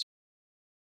fans.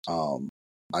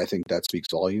 I think that speaks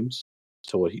volumes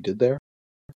to what he did there,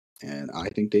 and I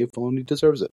think Dave Filoni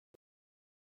deserves it.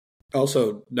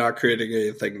 Also, not creating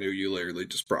anything new, you literally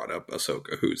just brought up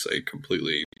Ahsoka, who's a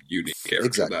completely unique character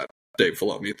Exactly. that Dave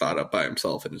Filoni thought up by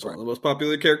himself and is one Right. of the most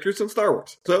popular characters in Star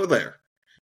Wars. So there.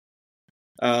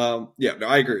 Yeah, no,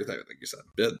 I agree with everything you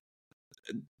said.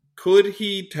 Could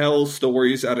he tell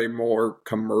stories at a more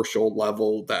commercial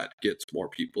level that gets more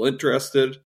people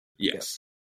interested? Yes.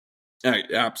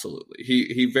 Absolutely.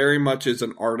 He very much is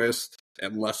an artist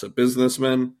and less a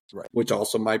businessman, Right. which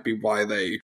also might be why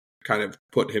they kind of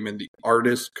put him in the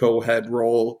artist co-head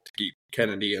role to keep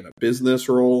Kennedy in a business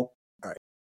role. Right.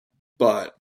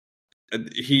 But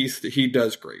he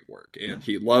does great work, and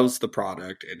he loves the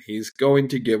product, and he's going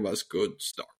to give us good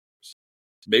Star Wars.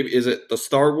 Maybe is it the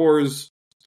Star Wars?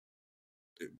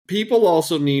 People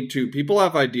also need to. People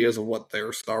have ideas of what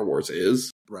their Star Wars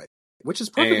is, Right. Which is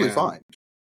perfectly and fine.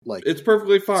 Like, it's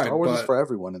perfectly fine. Star Wars but is for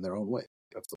everyone in their own way.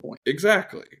 That's the point.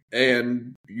 Exactly.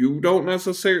 And you don't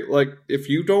necessarily, like, if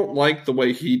you don't like the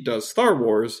way he does Star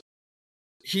Wars,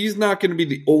 he's not going to be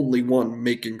the only one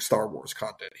making Star Wars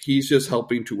content. He's just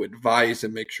helping to advise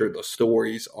and make sure the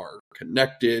stories are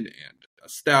connected and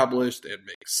established and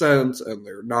make sense, and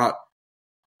they're not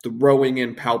throwing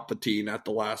in Palpatine at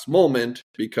the last moment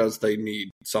because they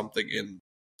need something in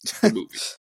the movie.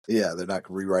 Yeah, they're not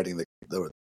rewriting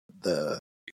the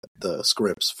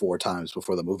scripts 4 times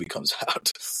before the movie comes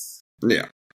out. Yeah.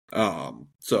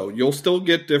 So you'll still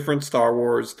get different Star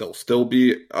Wars. There'll still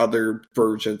be other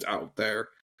versions out there.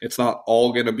 It's not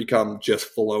all going to become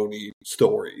just Filoni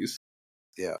stories.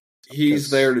 Yeah. He's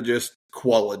there to just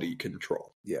quality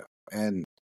control. Yeah. And,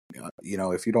 you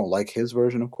know, if you don't like his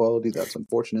version of quality, that's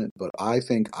unfortunate. But I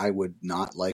think I would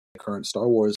not like current Star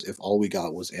Wars if all we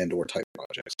got was Andor type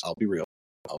projects. I'll be real.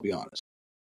 I'll be honest.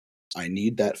 I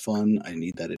need that fun. I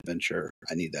need that adventure.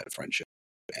 I need that friendship.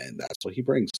 And that's what he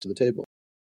brings to the table.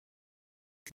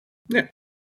 Yeah.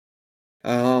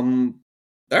 All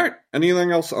right.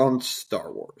 Anything else on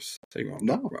Star Wars?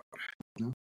 No.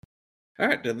 All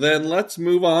right. And then let's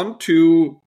move on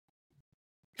to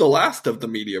the last of the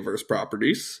Mediaverse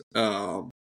properties,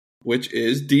 which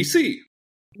is DC.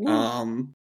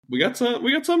 We got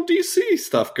some DC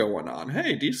stuff going on.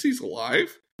 Hey, DC's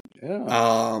alive.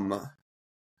 Yeah.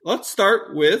 Let's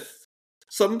start with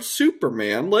some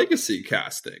Superman legacy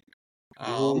casting.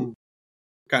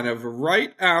 Kind of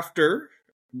right after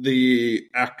the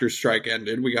actor strike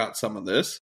ended, we got some of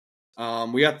this.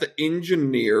 We got the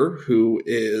engineer, who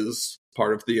is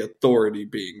part of the Authority,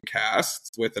 being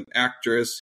cast with an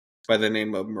actress by the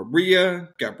name of Maria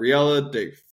Gabriela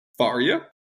de Faria.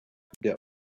 Yep.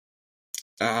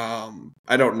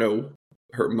 I don't know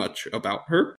much about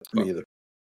her. Me either.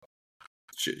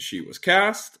 She was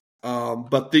cast.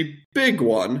 But the big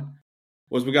one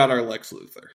was we got our Lex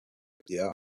Luthor.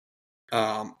 Yeah.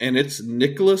 And it's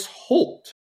Nicholas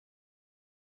Hoult.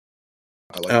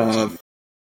 I like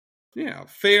Yeah,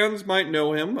 fans might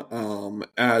know him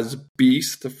as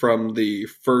Beast from the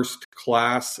First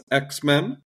Class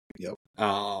X-Men. Yep.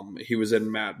 He was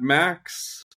in Mad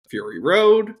Max, Fury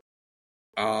Road.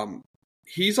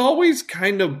 He's always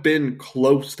kind of been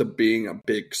close to being a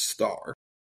big star.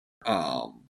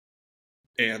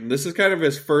 And this is kind of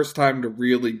his first time to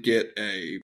really get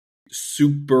a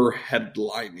super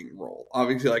headlining role.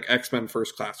 Obviously, like, X-Men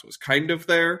First Class was kind of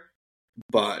there,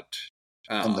 but...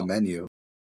 and the menu.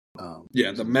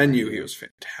 The menu, he was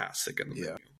fantastic in the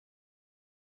menu.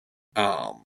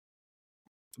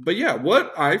 But yeah,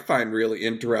 what I find really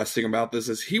interesting about this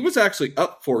is he was actually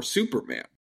up for Superman.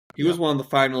 He was one of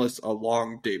the finalists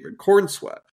along David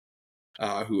Cornsweet,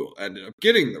 who ended up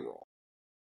getting the role.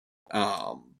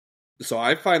 So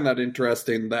I find that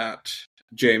interesting that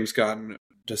James Gunn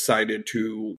decided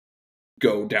to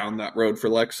go down that road for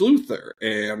Lex Luthor.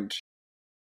 And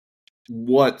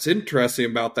what's interesting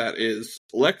about that is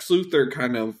Lex Luthor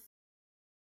kind of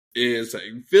is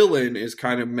a villain, is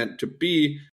kind of meant to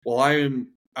be, well,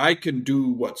 I can do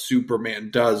what Superman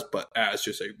does, but as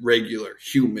just a regular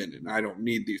human, and I don't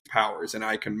need these powers, and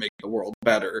I can make the world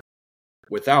better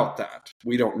without that.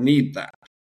 We don't need that.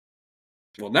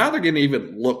 Well, now they're going to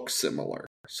even look similar.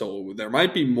 So there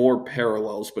might be more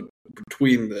parallels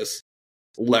between this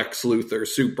Lex Luthor,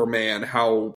 Superman,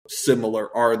 how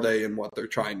similar are they in what they're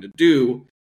trying to do,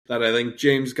 that I think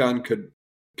James Gunn could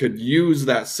use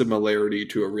that similarity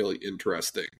to a really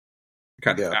interesting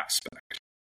kind of aspect.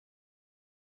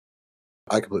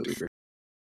 I completely agree.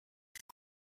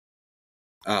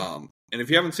 And if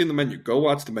you haven't seen the menu, go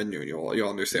watch the menu and you'll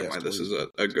understand why this is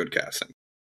a good casting.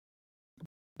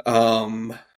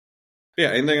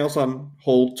 Anything else on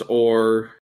Holt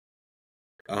or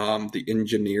the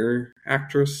engineer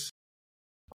actress?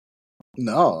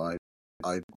 No,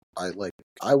 I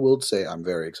will say I'm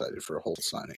very excited for a Holt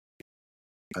signing.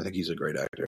 I think he's a great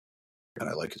actor, and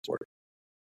I like his work.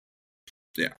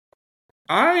 Yeah.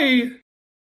 The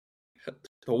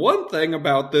one thing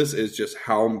about this is just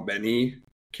how many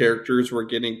characters we're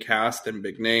getting cast and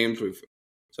big names.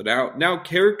 Now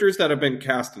characters that have been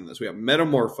cast in this. We have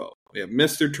Metamorpho, we have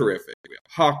Mr. Terrific, we have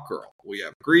Hawkgirl, we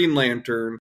have Green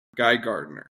Lantern, Guy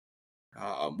Gardner.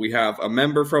 We have a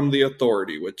member from the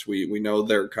Authority, which we know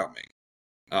they're coming.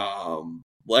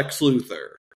 Lex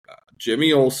Luthor,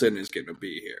 Jimmy Olsen is going to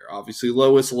be here. Obviously,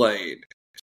 Lois Lane,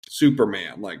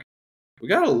 Superman. Like, we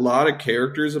got a lot of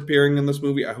characters appearing in this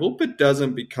movie. I hope it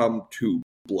doesn't become too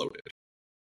bloated.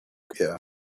 Yeah.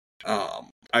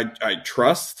 I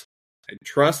trust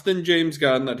in James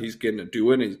Gunn that he's going to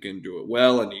do it. He's going to do it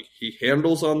well, and he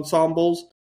handles ensembles.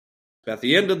 But at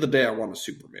the end of the day, I want a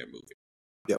Superman movie.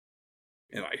 Yep.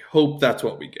 And I hope that's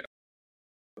what we get.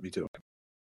 Me too.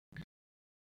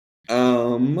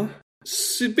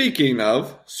 Speaking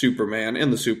of Superman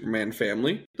and the Superman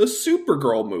family, the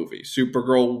Supergirl movie,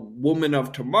 Supergirl Woman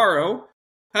of Tomorrow,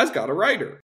 has got a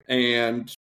writer.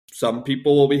 And some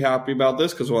people will be happy about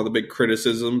this because one of the big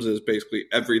criticisms is basically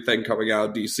everything coming out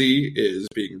of DC is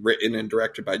being written and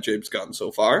directed by James Gunn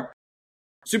so far.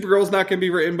 Supergirl's not going to be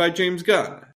written by James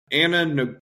Gunn.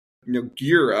 Anna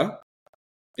Nogueira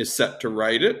is set to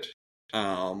write it.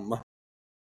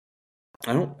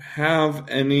 I don't have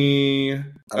any...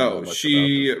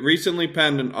 she recently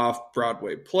penned an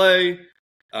off-Broadway play.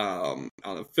 On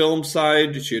the film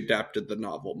side, she adapted the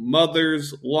novel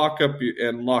Mothers, Lock Up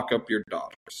Your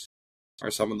Daughters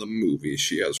are some of the movies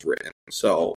she has written.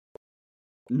 So,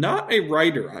 not a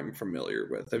writer I'm familiar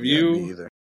with. Have you? Me either.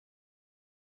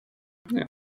 Yeah.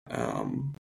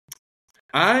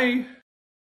 I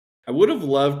would have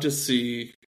loved to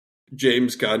see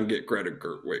James Gunn get Greta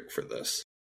Gerwig for this.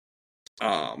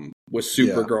 With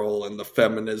Supergirl and the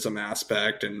feminism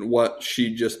aspect and what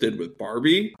she just did with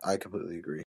Barbie. I completely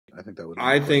agree. I think that would.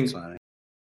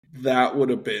 That would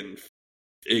have been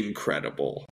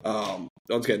incredible.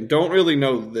 Once again, don't really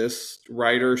know this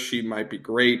writer. She might be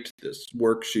great. This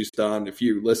work she's done. If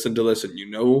you listen to this and you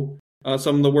know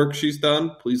some of the work she's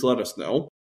done, please let us know.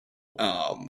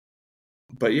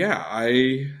 But yeah,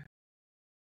 I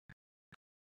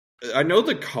know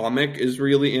the comic is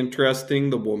really interesting,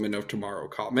 the Woman of Tomorrow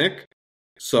comic.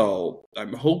 So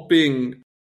I'm hoping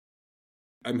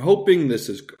this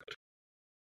is good.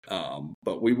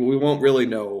 But we won't really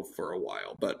know for a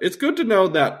while. But it's good to know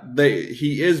that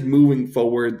he is moving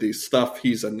forward. The stuff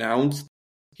he's announced,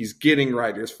 he's getting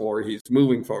writers for. He's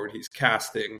moving forward. He's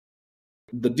casting.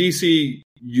 The DC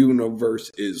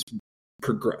universe is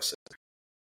progressing.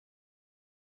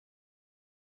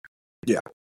 Yeah.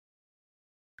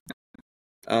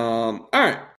 All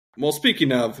right. Well,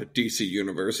 speaking of DC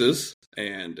universes,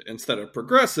 and instead of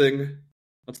progressing,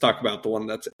 let's talk about the one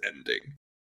that's ending.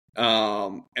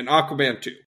 And Aquaman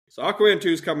 2. So Aquaman 2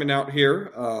 is coming out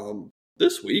here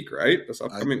this week, right? This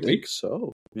upcoming week. I think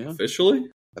so. Yeah. Officially?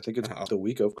 I think it's the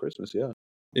week of Christmas, yeah.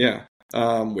 Yeah.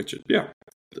 Which is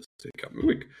this coming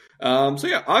week. So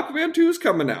yeah, Aquaman 2 is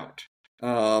coming out.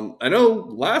 I know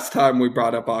last time we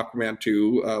brought up Aquaman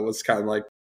 2 was kind of like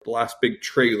the last big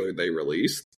trailer they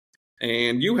released.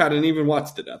 And you hadn't even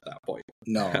watched it at that point.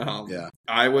 No,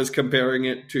 I was comparing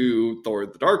it to Thor: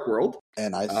 The Dark World.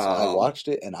 And I watched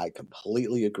it, and I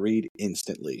completely agreed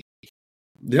instantly.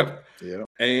 Yep.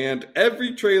 And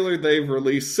every trailer they've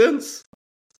released since,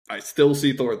 I still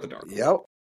see Thor: The Dark World.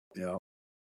 Yep.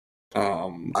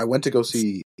 I went to go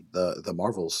see the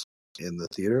Marvels in the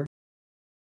theater,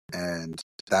 and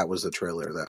that was the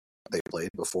trailer that they played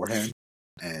beforehand.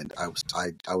 And I was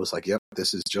like, yep,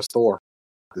 this is just Thor.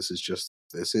 This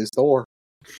is Thor.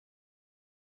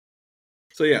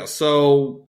 So yeah,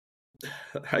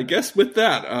 I guess with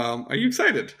that, are you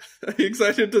excited? Are you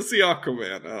excited to see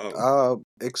Aquaman?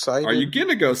 Excited. Are you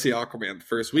gonna go see Aquaman the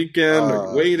first weekend? Are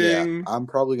you waiting? Yeah, I'm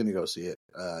probably gonna go see it.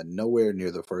 Nowhere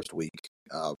near the first week,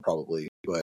 probably.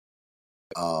 But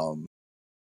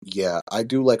yeah, I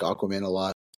do like Aquaman a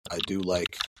lot. I do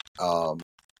like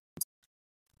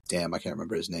damn, I can't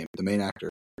remember his name. The main actor.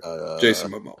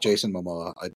 Jason Momoa. Jason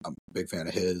Momoa. I'm a big fan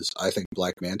of his. I think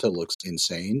Black Manta looks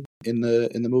insane in the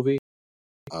movie.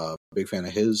 Big fan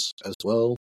of his as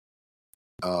well.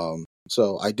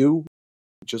 So I do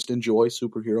just enjoy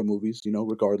superhero movies,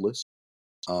 regardless.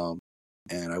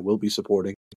 And I will be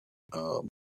supporting. But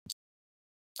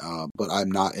I'm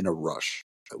not in a rush,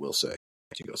 I will say,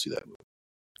 to go see that movie.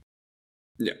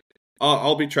 Yeah.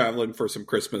 I'll be traveling for some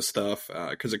Christmas stuff,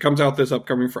 because it comes out this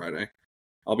upcoming Friday.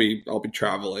 I'll be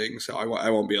traveling, so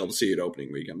I won't be able to see it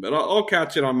opening weekend, but I'll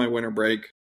catch it on my winter break.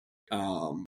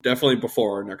 Definitely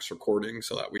before our next recording,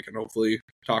 so that we can hopefully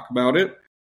talk about it.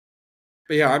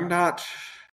 But yeah, I'm not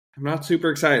super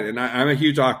excited. And I'm a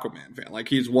huge Aquaman fan. Like,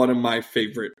 he's one of my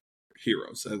favorite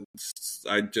heroes. And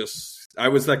I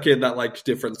was that kid that liked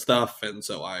different stuff. And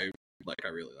so I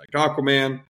really liked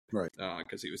Aquaman. Right.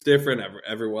 Because he was different.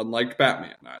 Everyone liked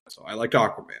Batman. So I liked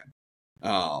Aquaman.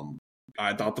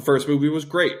 I thought the first movie was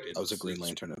great. I was a Green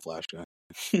Lantern and Flash guy.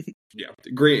 Yeah,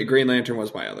 Green Lantern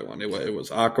was my other one. It was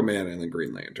Aquaman and then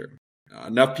Green Lantern.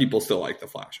 Enough people still like the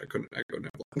Flash. I couldn't have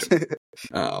liked it.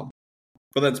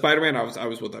 But then Spider-Man, I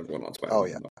was with everyone on Spider-Man. Oh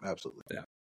yeah, absolutely. Yeah.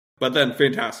 But then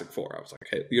Fantastic Four, I was like,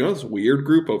 hey, you know this weird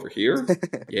group over here?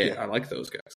 Yeah, I like those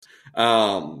guys.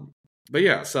 But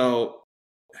yeah, so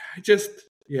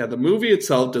the movie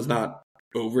itself does not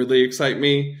overly excite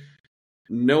me.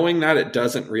 Knowing that it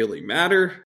doesn't really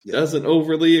matter doesn't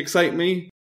overly excite me.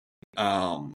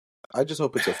 I just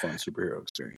hope it's a fun superhero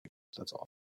experience. That's all.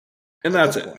 And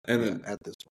that's it. And then at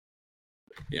this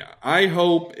point. Yeah, I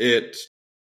hope it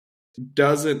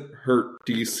doesn't hurt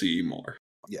DC more.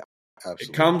 Yeah, absolutely.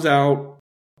 It comes out,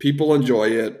 people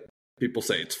enjoy it, people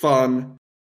say it's fun,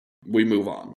 we move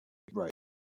on. Right.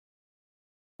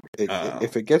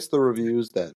 If it gets the reviews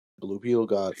that Blue Beetle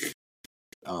got,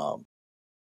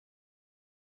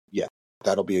 yeah,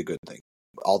 that'll be a good thing.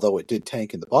 Although it did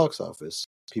tank in the box office,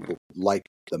 people liked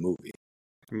the movie.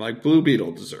 Like, Blue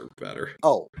Beetle deserved better.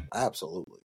 Oh,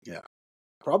 absolutely. Yeah.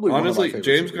 Probably. Honestly,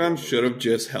 James Gunn should have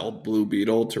just held Blue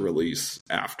Beetle to release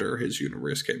after his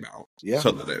universe came out. Yeah.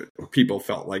 So that people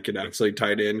felt like it actually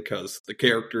tied in, because the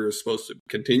character is supposed to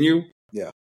continue. Yeah.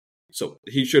 So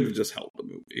he should have just held the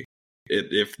movie,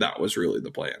 if that was really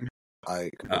the plan.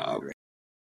 I completely agree.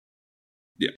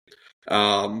 Yeah.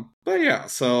 But yeah,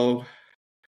 so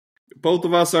both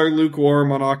of us are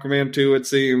lukewarm on Aquaman 2, it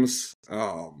seems.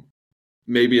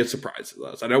 Maybe it surprises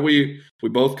us. I know we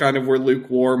both kind of were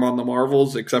lukewarm on the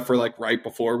Marvels, except for like right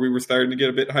before we were starting to get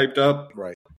a bit hyped up.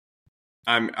 Right.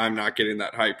 I'm not getting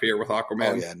that hype here with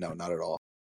Aquaman. Oh yeah, no, not at all.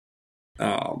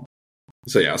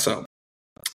 So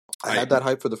I had that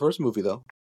hype for the first movie though.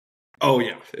 Oh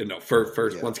yeah, no,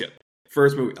 first once again,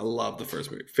 first movie. I love the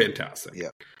first movie. Fantastic.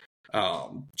 Yeah.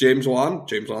 James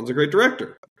Wan's a great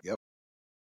director. Yep.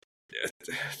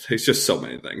 There's just so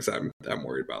many things I'm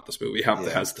worried about this movie.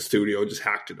 Has the studio just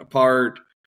hacked it apart?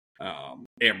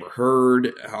 Amber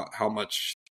Heard, how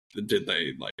much did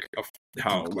they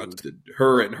how much did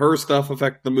her and her stuff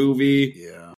affect the movie?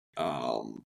 Yeah.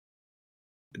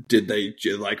 Did they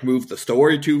move the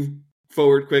story too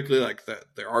forward quickly? Like, that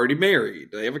they're already married,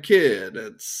 they have a kid.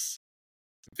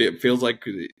 It feels like,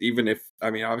 even if,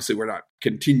 obviously we're not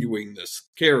continuing this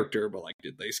character, but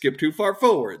did they skip too far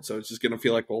forward? So it's just going to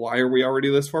feel like, well, why are we already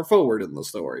this far forward in the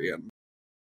story? And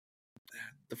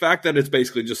the fact that it's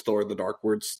basically just Thor: The Dark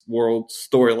World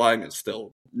storyline is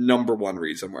still number one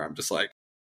reason where I'm just like,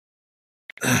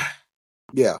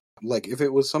 yeah, if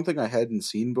it was something I hadn't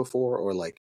seen before, or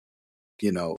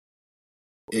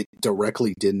it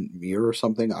directly didn't mirror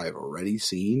something I've already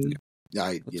seen.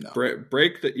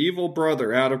 Break the evil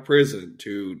brother out of prison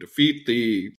to defeat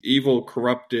the evil,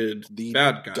 corrupted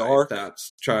bad guy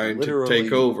that's trying to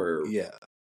take over. Yeah.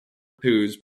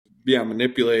 Who's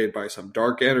manipulated by some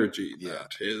dark energy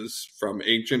that is from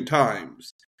ancient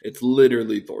times. It's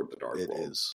literally Thor: The Dark World. It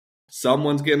is.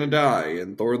 Someone's gonna die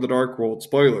in Thor: The Dark World.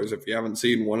 Spoilers if you haven't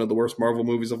seen one of the worst Marvel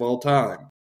movies of all time.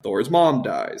 Thor's mom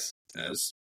dies.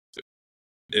 Is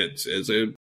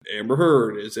it Amber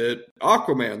Heard? Is it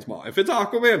Aquaman's mom? If it's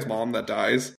Aquaman's mom that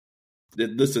dies,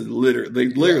 this is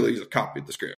literally just copied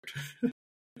the script.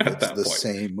 It's the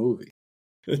same movie.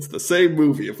 It's the same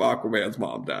movie if Aquaman's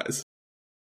mom dies.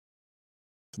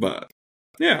 But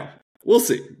yeah, we'll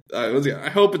see. I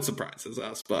hope it surprises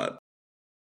us, but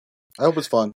I hope it's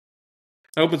fun.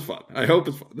 At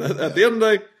the end of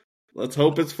the day, let's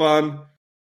hope it's fun.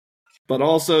 But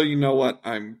also, you know what?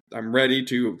 I'm ready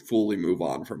to fully move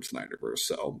on from Snyderverse.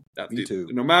 So Me too.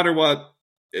 No matter what,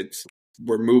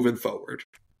 we're moving forward.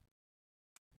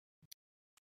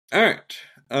 All right.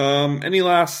 Any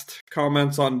last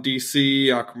comments on DC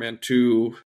Aquaman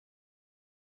 2?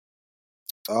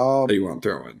 That you want to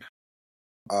throw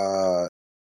in?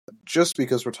 Just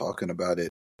because we're talking about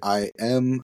it, I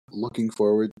am looking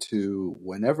forward to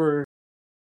whenever.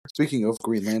 Speaking of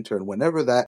Green Lantern, whenever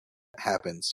that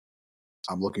happens,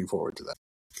 I'm looking forward to that.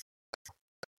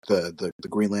 The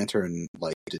Green Lantern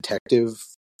detective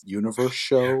universe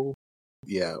show.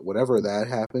 Yeah, whenever that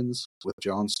happens with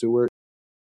Jon Stewart.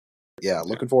 Yeah,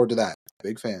 looking forward to that.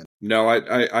 Big fan. No,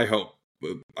 I hope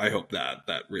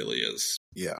that really is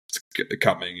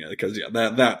coming, because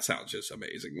that sounds just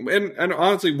amazing. And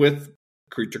honestly, with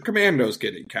Creature Commandos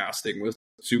getting casting, with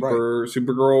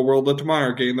Supergirl World of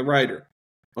Tomorrow getting the writer,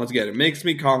 once again, it makes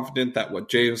me confident that what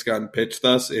James Gunn pitched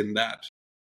us in that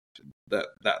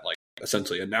like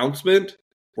essentially announcement,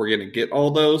 we're gonna get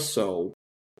all those. So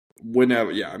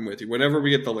whenever, I'm with you. Whenever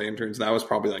we get the lanterns, that was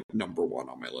probably like number one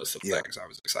on my list of things I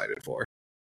was excited for.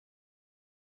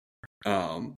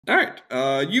 All right.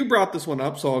 You brought this one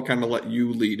up, so I'll kind of let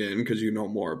you lead in because you know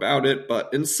more about it.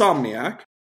 But Insomniac,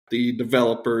 the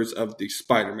developers of the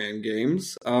Spider-Man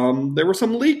games, there were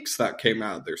some leaks that came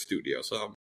out of their studio.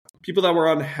 So people that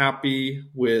were unhappy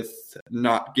with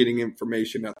not getting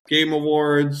information at the Game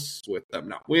Awards, with them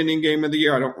not winning Game of the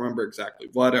Year. I don't remember exactly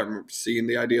what. I remember seeing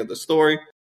the idea of the story.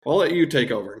 I'll let you take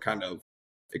over and kind of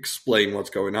explain what's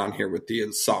going on here with the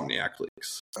Insomniac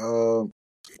leaks.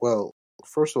 Well,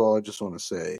 first of all, I just want to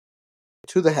say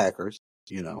to the hackers,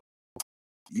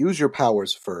 use your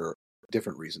powers for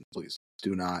different reasons, please.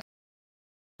 Do not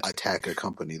attack a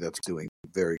company that's doing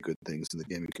very good things in the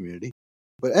gaming community.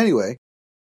 But anyway,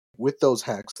 with those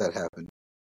hacks that happened,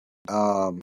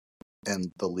 and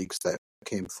the leaks that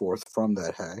came forth from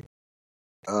that hack,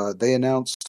 they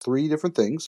announced 3 different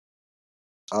things.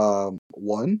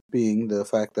 One being the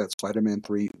fact that Spider-Man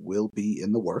 3 will be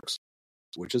in the works,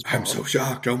 which is I'm so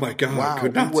shocked. Oh my god, wow, I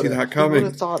could not see that coming. Who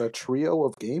would have thought a trio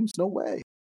of games? No way.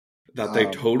 That they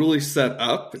totally set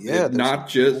up. Yeah, not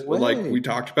just like we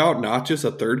talked about, not just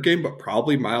a third game, but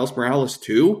probably Miles Morales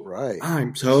too. Right.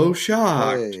 I'm so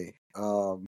shocked.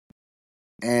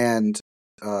 And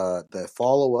the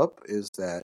follow-up is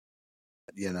that,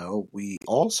 we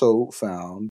also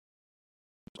found,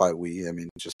 by we, I mean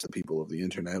just the people of the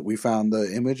internet, we found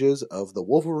the images of the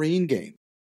Wolverine game,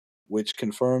 which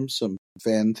confirms some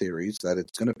fan theories that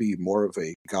it's going to be more of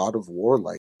a God of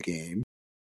War-like game,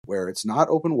 where it's not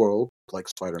open world like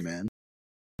Spider-Man,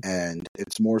 and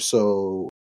it's more so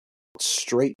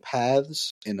straight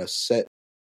paths in a set,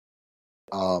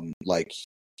 like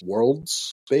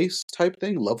worlds space type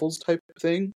thing, levels type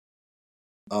thing,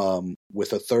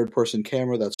 with a third-person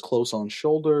camera that's close on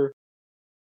shoulder,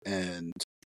 and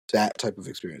that type of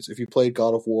experience. If you played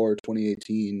God of War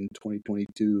 2018,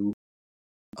 2022,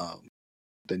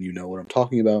 then you know what I'm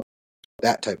talking about.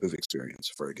 That type of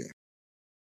experience for a game.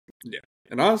 Yeah.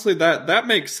 And honestly, that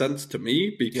makes sense to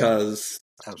me because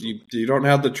you don't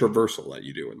have the traversal that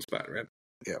you do in Spider-Man.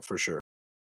 Yeah, for sure.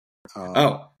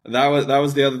 That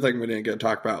was the other thing we didn't get to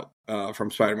talk about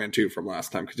from Spider-Man 2 from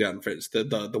last time because you hadn't finished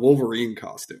the Wolverine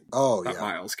costume. That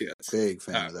Miles gets. Big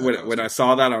fan of that. When I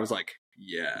saw that, I was like,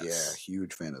 yes. Yeah,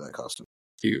 huge fan of that costume.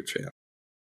 Huge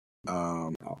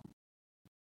fan.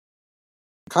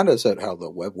 Kind of said how the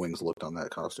web wings looked on that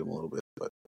costume a little bit,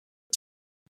 but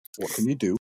what can you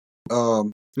do?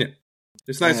 Yeah,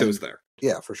 it's nice it was there.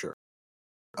 Yeah, for sure.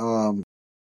 And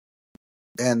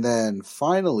then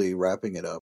finally wrapping it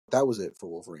up, that was it for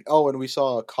Wolverine. Oh, and we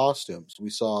saw costumes. We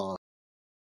saw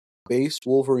base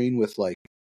Wolverine with like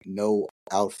no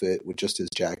outfit, with just his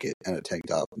jacket and a tank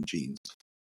top and jeans.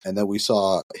 And then we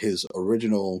saw his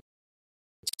original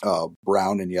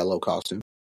brown and yellow costume,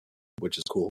 which is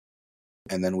cool.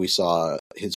 And then we saw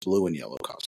his blue and yellow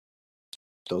costume.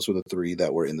 Those were the 3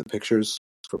 that were in the pictures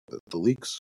from the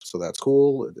leaks. So that's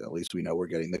cool. At least we know we're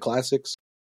getting the classics.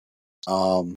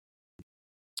 And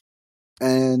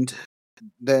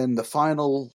then the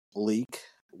final leak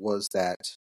was that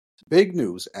big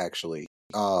news, actually,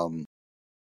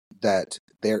 that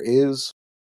there is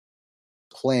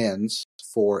plans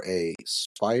for a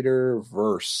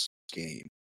Spider-Verse game.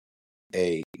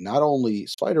 A not only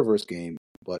Spider-Verse game,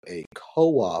 but a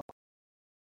co-op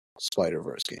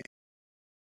Spider-Verse game.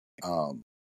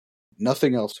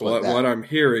 Nothing else. So what I'm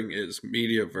hearing is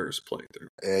Mediaverse playthrough.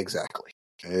 Exactly.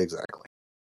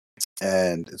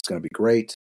 And it's going to be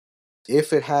great.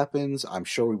 If it happens, I'm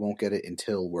sure we won't get it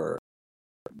until we're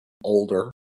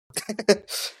older.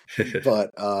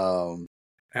 But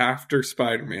after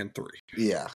Spider-Man 3.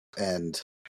 Yeah, and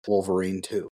Wolverine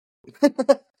 2.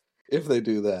 If they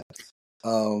do that.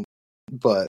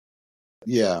 But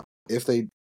yeah, if they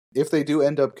do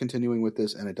end up continuing with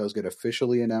this and it does get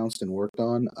officially announced and worked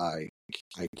on, I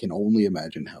can only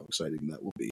imagine how exciting that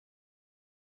will be.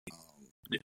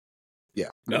 Yeah.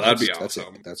 No, that'd be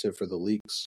awesome. That's it for the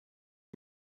leaks.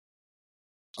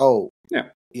 Oh. Yeah.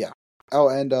 Yeah. Oh,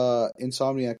 and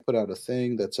Insomniac put out a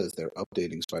thing that says they're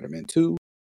updating Spider-Man 2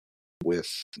 with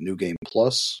New Game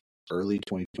Plus early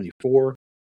 2024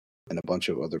 and a bunch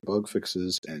of other bug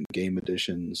fixes and game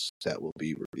additions that will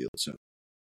be revealed soon.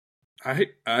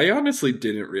 I honestly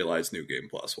didn't realize New Game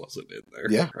Plus wasn't in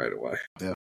there right away.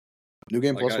 Yeah. New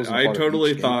Game Plus wasn't I part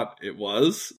totally of each thought it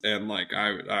was, and like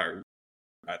I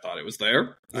thought it was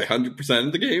there. Yeah. I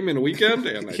 100%ed the game in a weekend,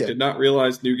 and I did not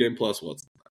realize New Game Plus wasn't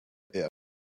there.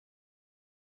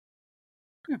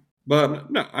 Yeah.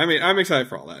 But no, I mean, I'm excited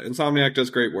for all that. Insomniac does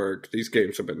great work. These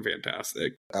games have been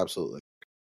fantastic. Absolutely.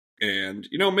 And,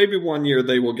 maybe one year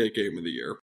they will get Game of the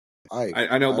Year.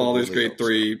 I know Baldur's really Gate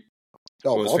 3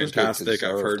 was Baldur's Gate fantastic.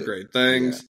 I've heard deserved it. great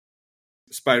things. Yeah.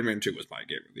 Spider-Man 2 was my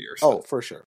Game of the Year. So. Oh, for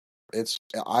sure.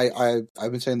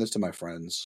 I've been saying this to my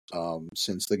friends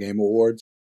since the Game Awards.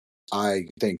 I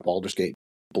think Baldur's Gate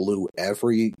blew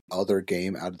every other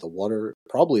game out of the water,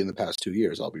 probably in the past 2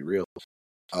 years, I'll be real.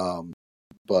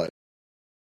 But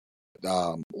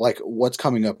like, what's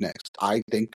coming up next? I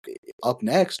think up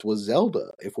next was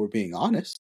Zelda, if we're being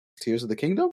honest. Tears of the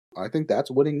Kingdom? I think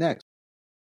that's winning next.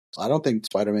 I don't think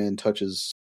Spider-Man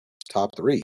touches top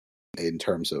 3 in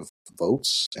terms of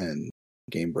votes and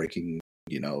game-breaking,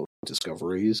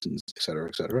 discoveries, and et cetera,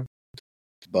 et cetera.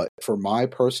 But for my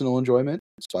personal enjoyment,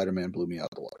 Spider-Man blew me out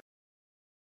of the water.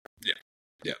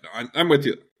 Yeah, no, I'm with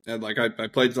you. And like, I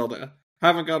played Zelda.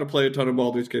 Haven't got to play a ton of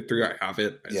Baldur's Gate 3. I have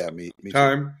it. Me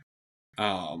time. Too.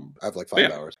 I have like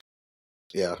 5 hours.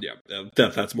 Yeah. Yeah,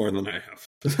 that's more than I have.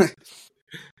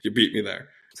 You beat me there.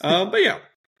 But yeah.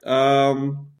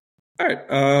 All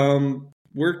right.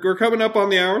 We're coming up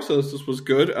on the hour, so this was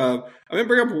good. I'm gonna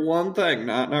bring up one thing,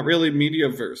 not really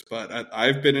Mediaverse, but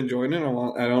I've been enjoying it.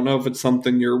 I don't know if it's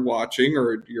something you're watching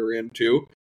or you're into.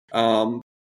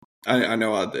 I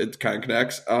know it kind of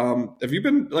connects. Have you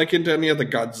been like into any of the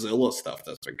Godzilla stuff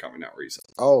that's been coming out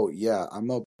recently? Oh yeah, I'm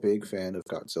a big fan of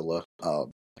Godzilla.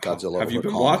 Godzilla. Have you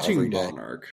been watching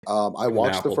Monarch? I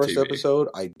watched the first TV? Episode.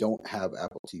 I don't have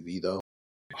Apple TV though.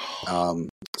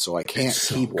 So I can't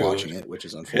keep watching it, which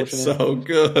is unfortunate. It's so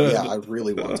good. Yeah, I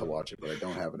really want to watch it, but I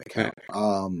don't have an account.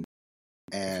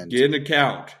 And get an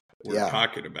account. We're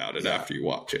talking about it after you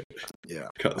watch it. Yeah,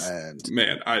 because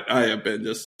man, I have been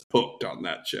just hooked on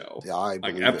that show. Yeah, I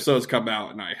like episodes come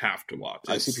out and I have to watch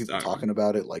it. I see people talking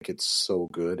about it like it's so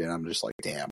good, and I'm just like,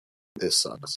 damn, this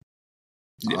sucks.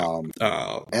 Yeah.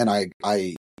 And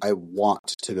I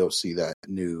want to go see that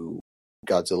new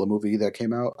Godzilla movie that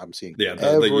came out. I'm seeing the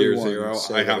Year Zero.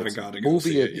 I haven't got to go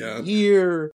see it yet.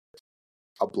 Year.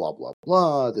 Blah blah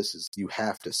blah. This is, you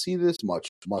have to see this.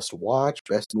 Must watch.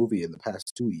 Best movie in the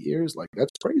past 2 years. Like,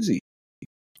 that's crazy.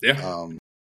 Yeah.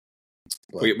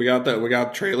 We got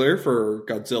a trailer for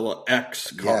Godzilla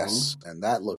X Kong. Yes, and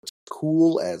that looked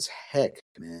cool as heck,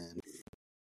 man.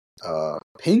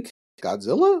 Pink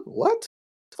Godzilla? What?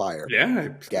 Fire. Yeah.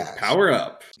 Gas. Power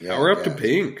up. Yeah, Power up to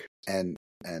pink. And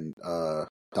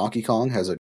Donkey Kong has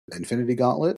a Infinity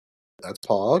Gauntlet. That's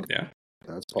Pog. Yeah.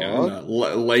 That's Pog. And,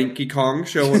 Lanky Kong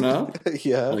showing up.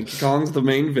 Yeah. Lanky Kong's the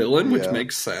main villain, which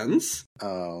makes sense.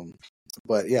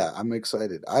 But yeah, I'm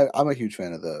excited. I'm a huge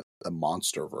fan of the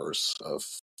MonsterVerse of,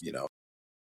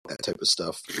 that type of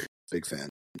stuff. Big fan.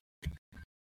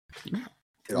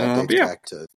 It all dates back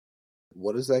to,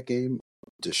 what is that game?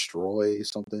 Destroy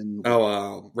something?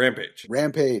 Oh, Rampage.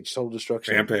 Total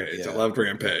Destruction. Rampage. Yeah. I loved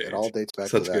Rampage. It all dates back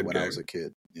to that when I was a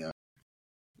kid. Yeah.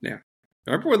 Yeah.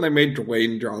 Remember when they made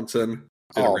Dwayne Johnson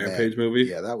in a Rampage movie?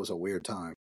 Yeah, that was a weird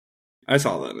time. I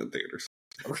saw that in theaters.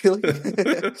 Really?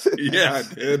 Yeah,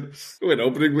 I did. When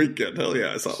opening weekend. Hell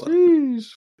yeah, I saw that.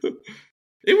 Jeez.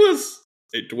 It was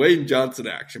a Dwayne Johnson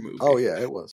action movie. Oh yeah,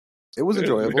 it was. It was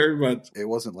enjoyable. Very much. It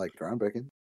wasn't like groundbreaking.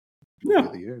 No.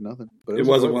 Of the year, nothing. But it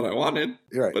wasn't what I wanted.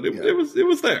 Right, but it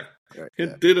was there. Right,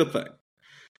 it did a thing.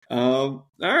 All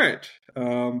right.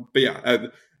 But yeah,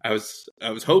 I was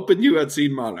hoping you had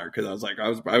seen Monarch, because I was like, I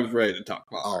was ready to talk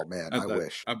Monarch. Oh man, I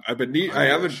wish. I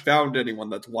haven't found anyone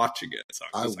that's watching it, so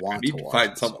I need to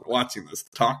find someone watching this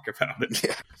to talk about it.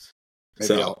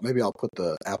 Yeah. Maybe I'll put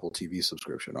the Apple TV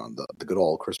subscription on the good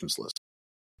old Christmas list.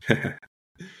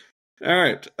 All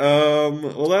right.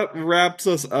 Well, that wraps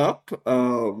us up.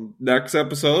 Next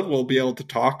episode, we'll be able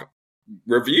to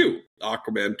review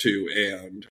Aquaman 2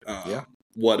 and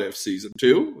What If Season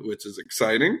 2, which is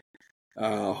exciting.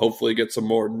 Hopefully get some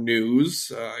more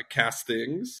news,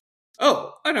 castings.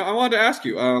 Oh, I know. I wanted to ask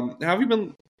you, have you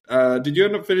been, did you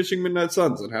end up finishing Midnight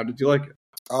Suns, and how did you like it?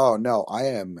 Oh, no. I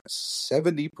am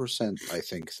 70%, I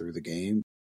think, through the game,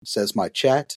 says my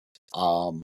chat.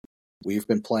 We've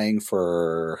been playing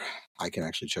for, I can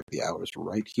actually check the hours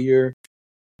right here.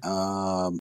 I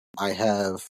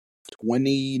have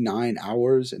 29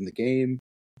 hours in the game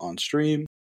on stream,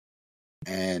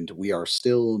 and we are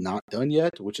still not done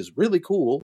yet, which is really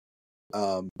cool.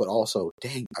 But also,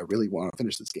 dang, I really want to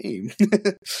finish this game.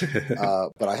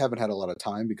 But I haven't had a lot of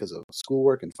time because of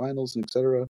schoolwork and finals and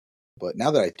etc. But now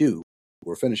that I do,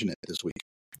 we're finishing it this week.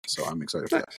 So I'm excited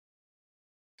for that.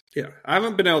 Yeah, I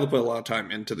haven't been able to put a lot of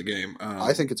time into the game.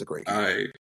 I think it's a great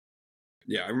game.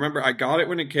 I remember I got it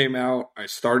when it came out. I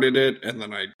started it, and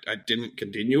then I didn't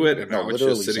continue it, and now it's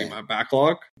just sitting in my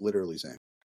backlog. Literally same.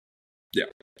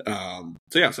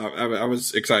 So I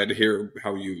was excited to hear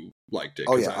how you liked it.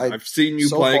 Oh yeah, I've seen you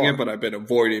so playing far, it, but I've been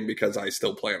avoiding because I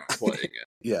still plan on playing it.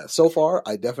 Yeah, so far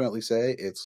I definitely say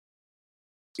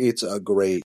it's a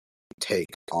great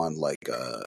take on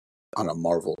on a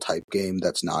Marvel type game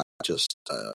that's not just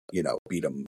beat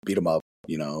 'em up,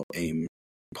 aim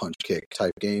punch kick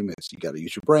type game. It's you got to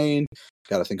use your brain,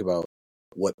 got to think about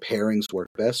what pairings work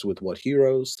best with what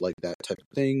heroes, like that type of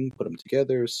thing. Put them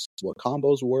together, what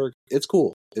combos work. It's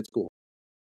cool. It's cool.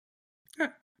 Yeah.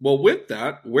 Well, with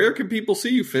that, where can people see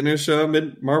you finish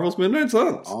Marvel's Midnight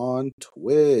Suns? On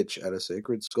Twitch at A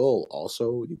Sacred Skull.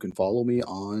 Also, you can follow me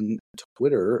on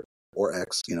Twitter or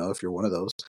X, if you're one of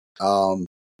those.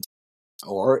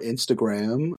 Or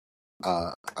Instagram.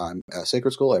 I'm at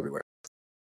Sacred Skull everywhere.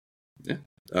 Yeah.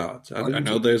 I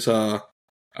know there's a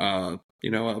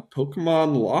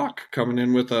Pokemon lock coming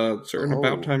in with a certain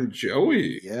About Time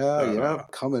Joey. Yeah,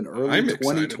 coming early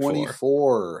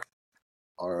 2024.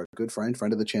 Our good friend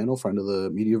of the channel, friend of the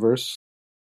Mediaverse,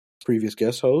 previous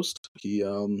guest host. He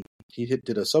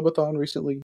did a subathon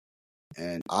recently,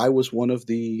 and I was one of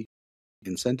the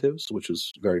incentives, which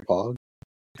was very pog.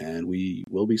 And we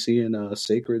will be seeing a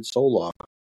Sacred Soul Lock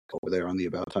over there on the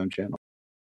About Time channel.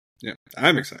 Yeah,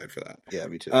 I'm excited for that. Yeah,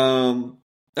 me too. All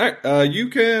right, you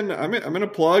can. I'm gonna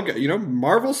plug.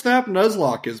 Marvel Snap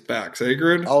Nuzlocke is back.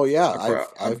 Sacred. Oh yeah,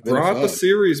 I've been brought a fan. the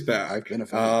series back. I've been a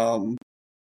fan.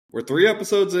 We're 3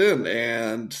 episodes in,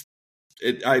 and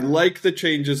I like the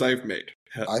changes I've made.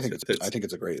 I think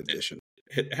it's a great addition.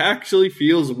 It actually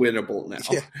feels winnable now.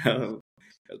 Yeah.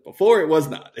 Before it was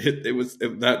not.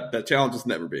 That challenge is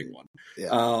never being won.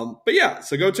 Yeah. But yeah,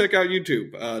 so go check out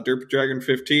YouTube. Derp Dragon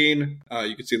 15.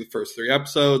 You can see the first 3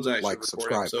 episodes. Like,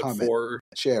 subscribe, comment, 4.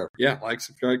 share. Yeah, like,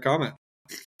 subscribe, comment.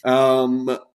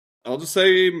 I'll just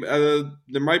say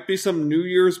there might be some New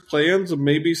Year's plans,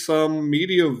 maybe some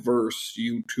Mediaverse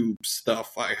YouTube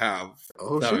stuff I have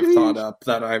I've thought up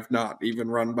that I've not even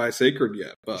run by Sacred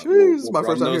yet. But we'll my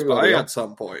run those by at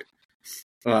some point.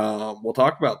 We'll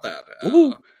talk about that.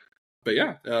 But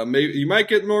yeah, maybe you might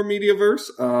get more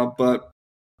Mediaverse. But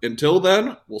until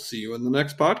then, we'll see you in the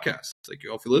next podcast. Thank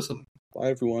you all for listening.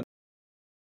 Bye, everyone.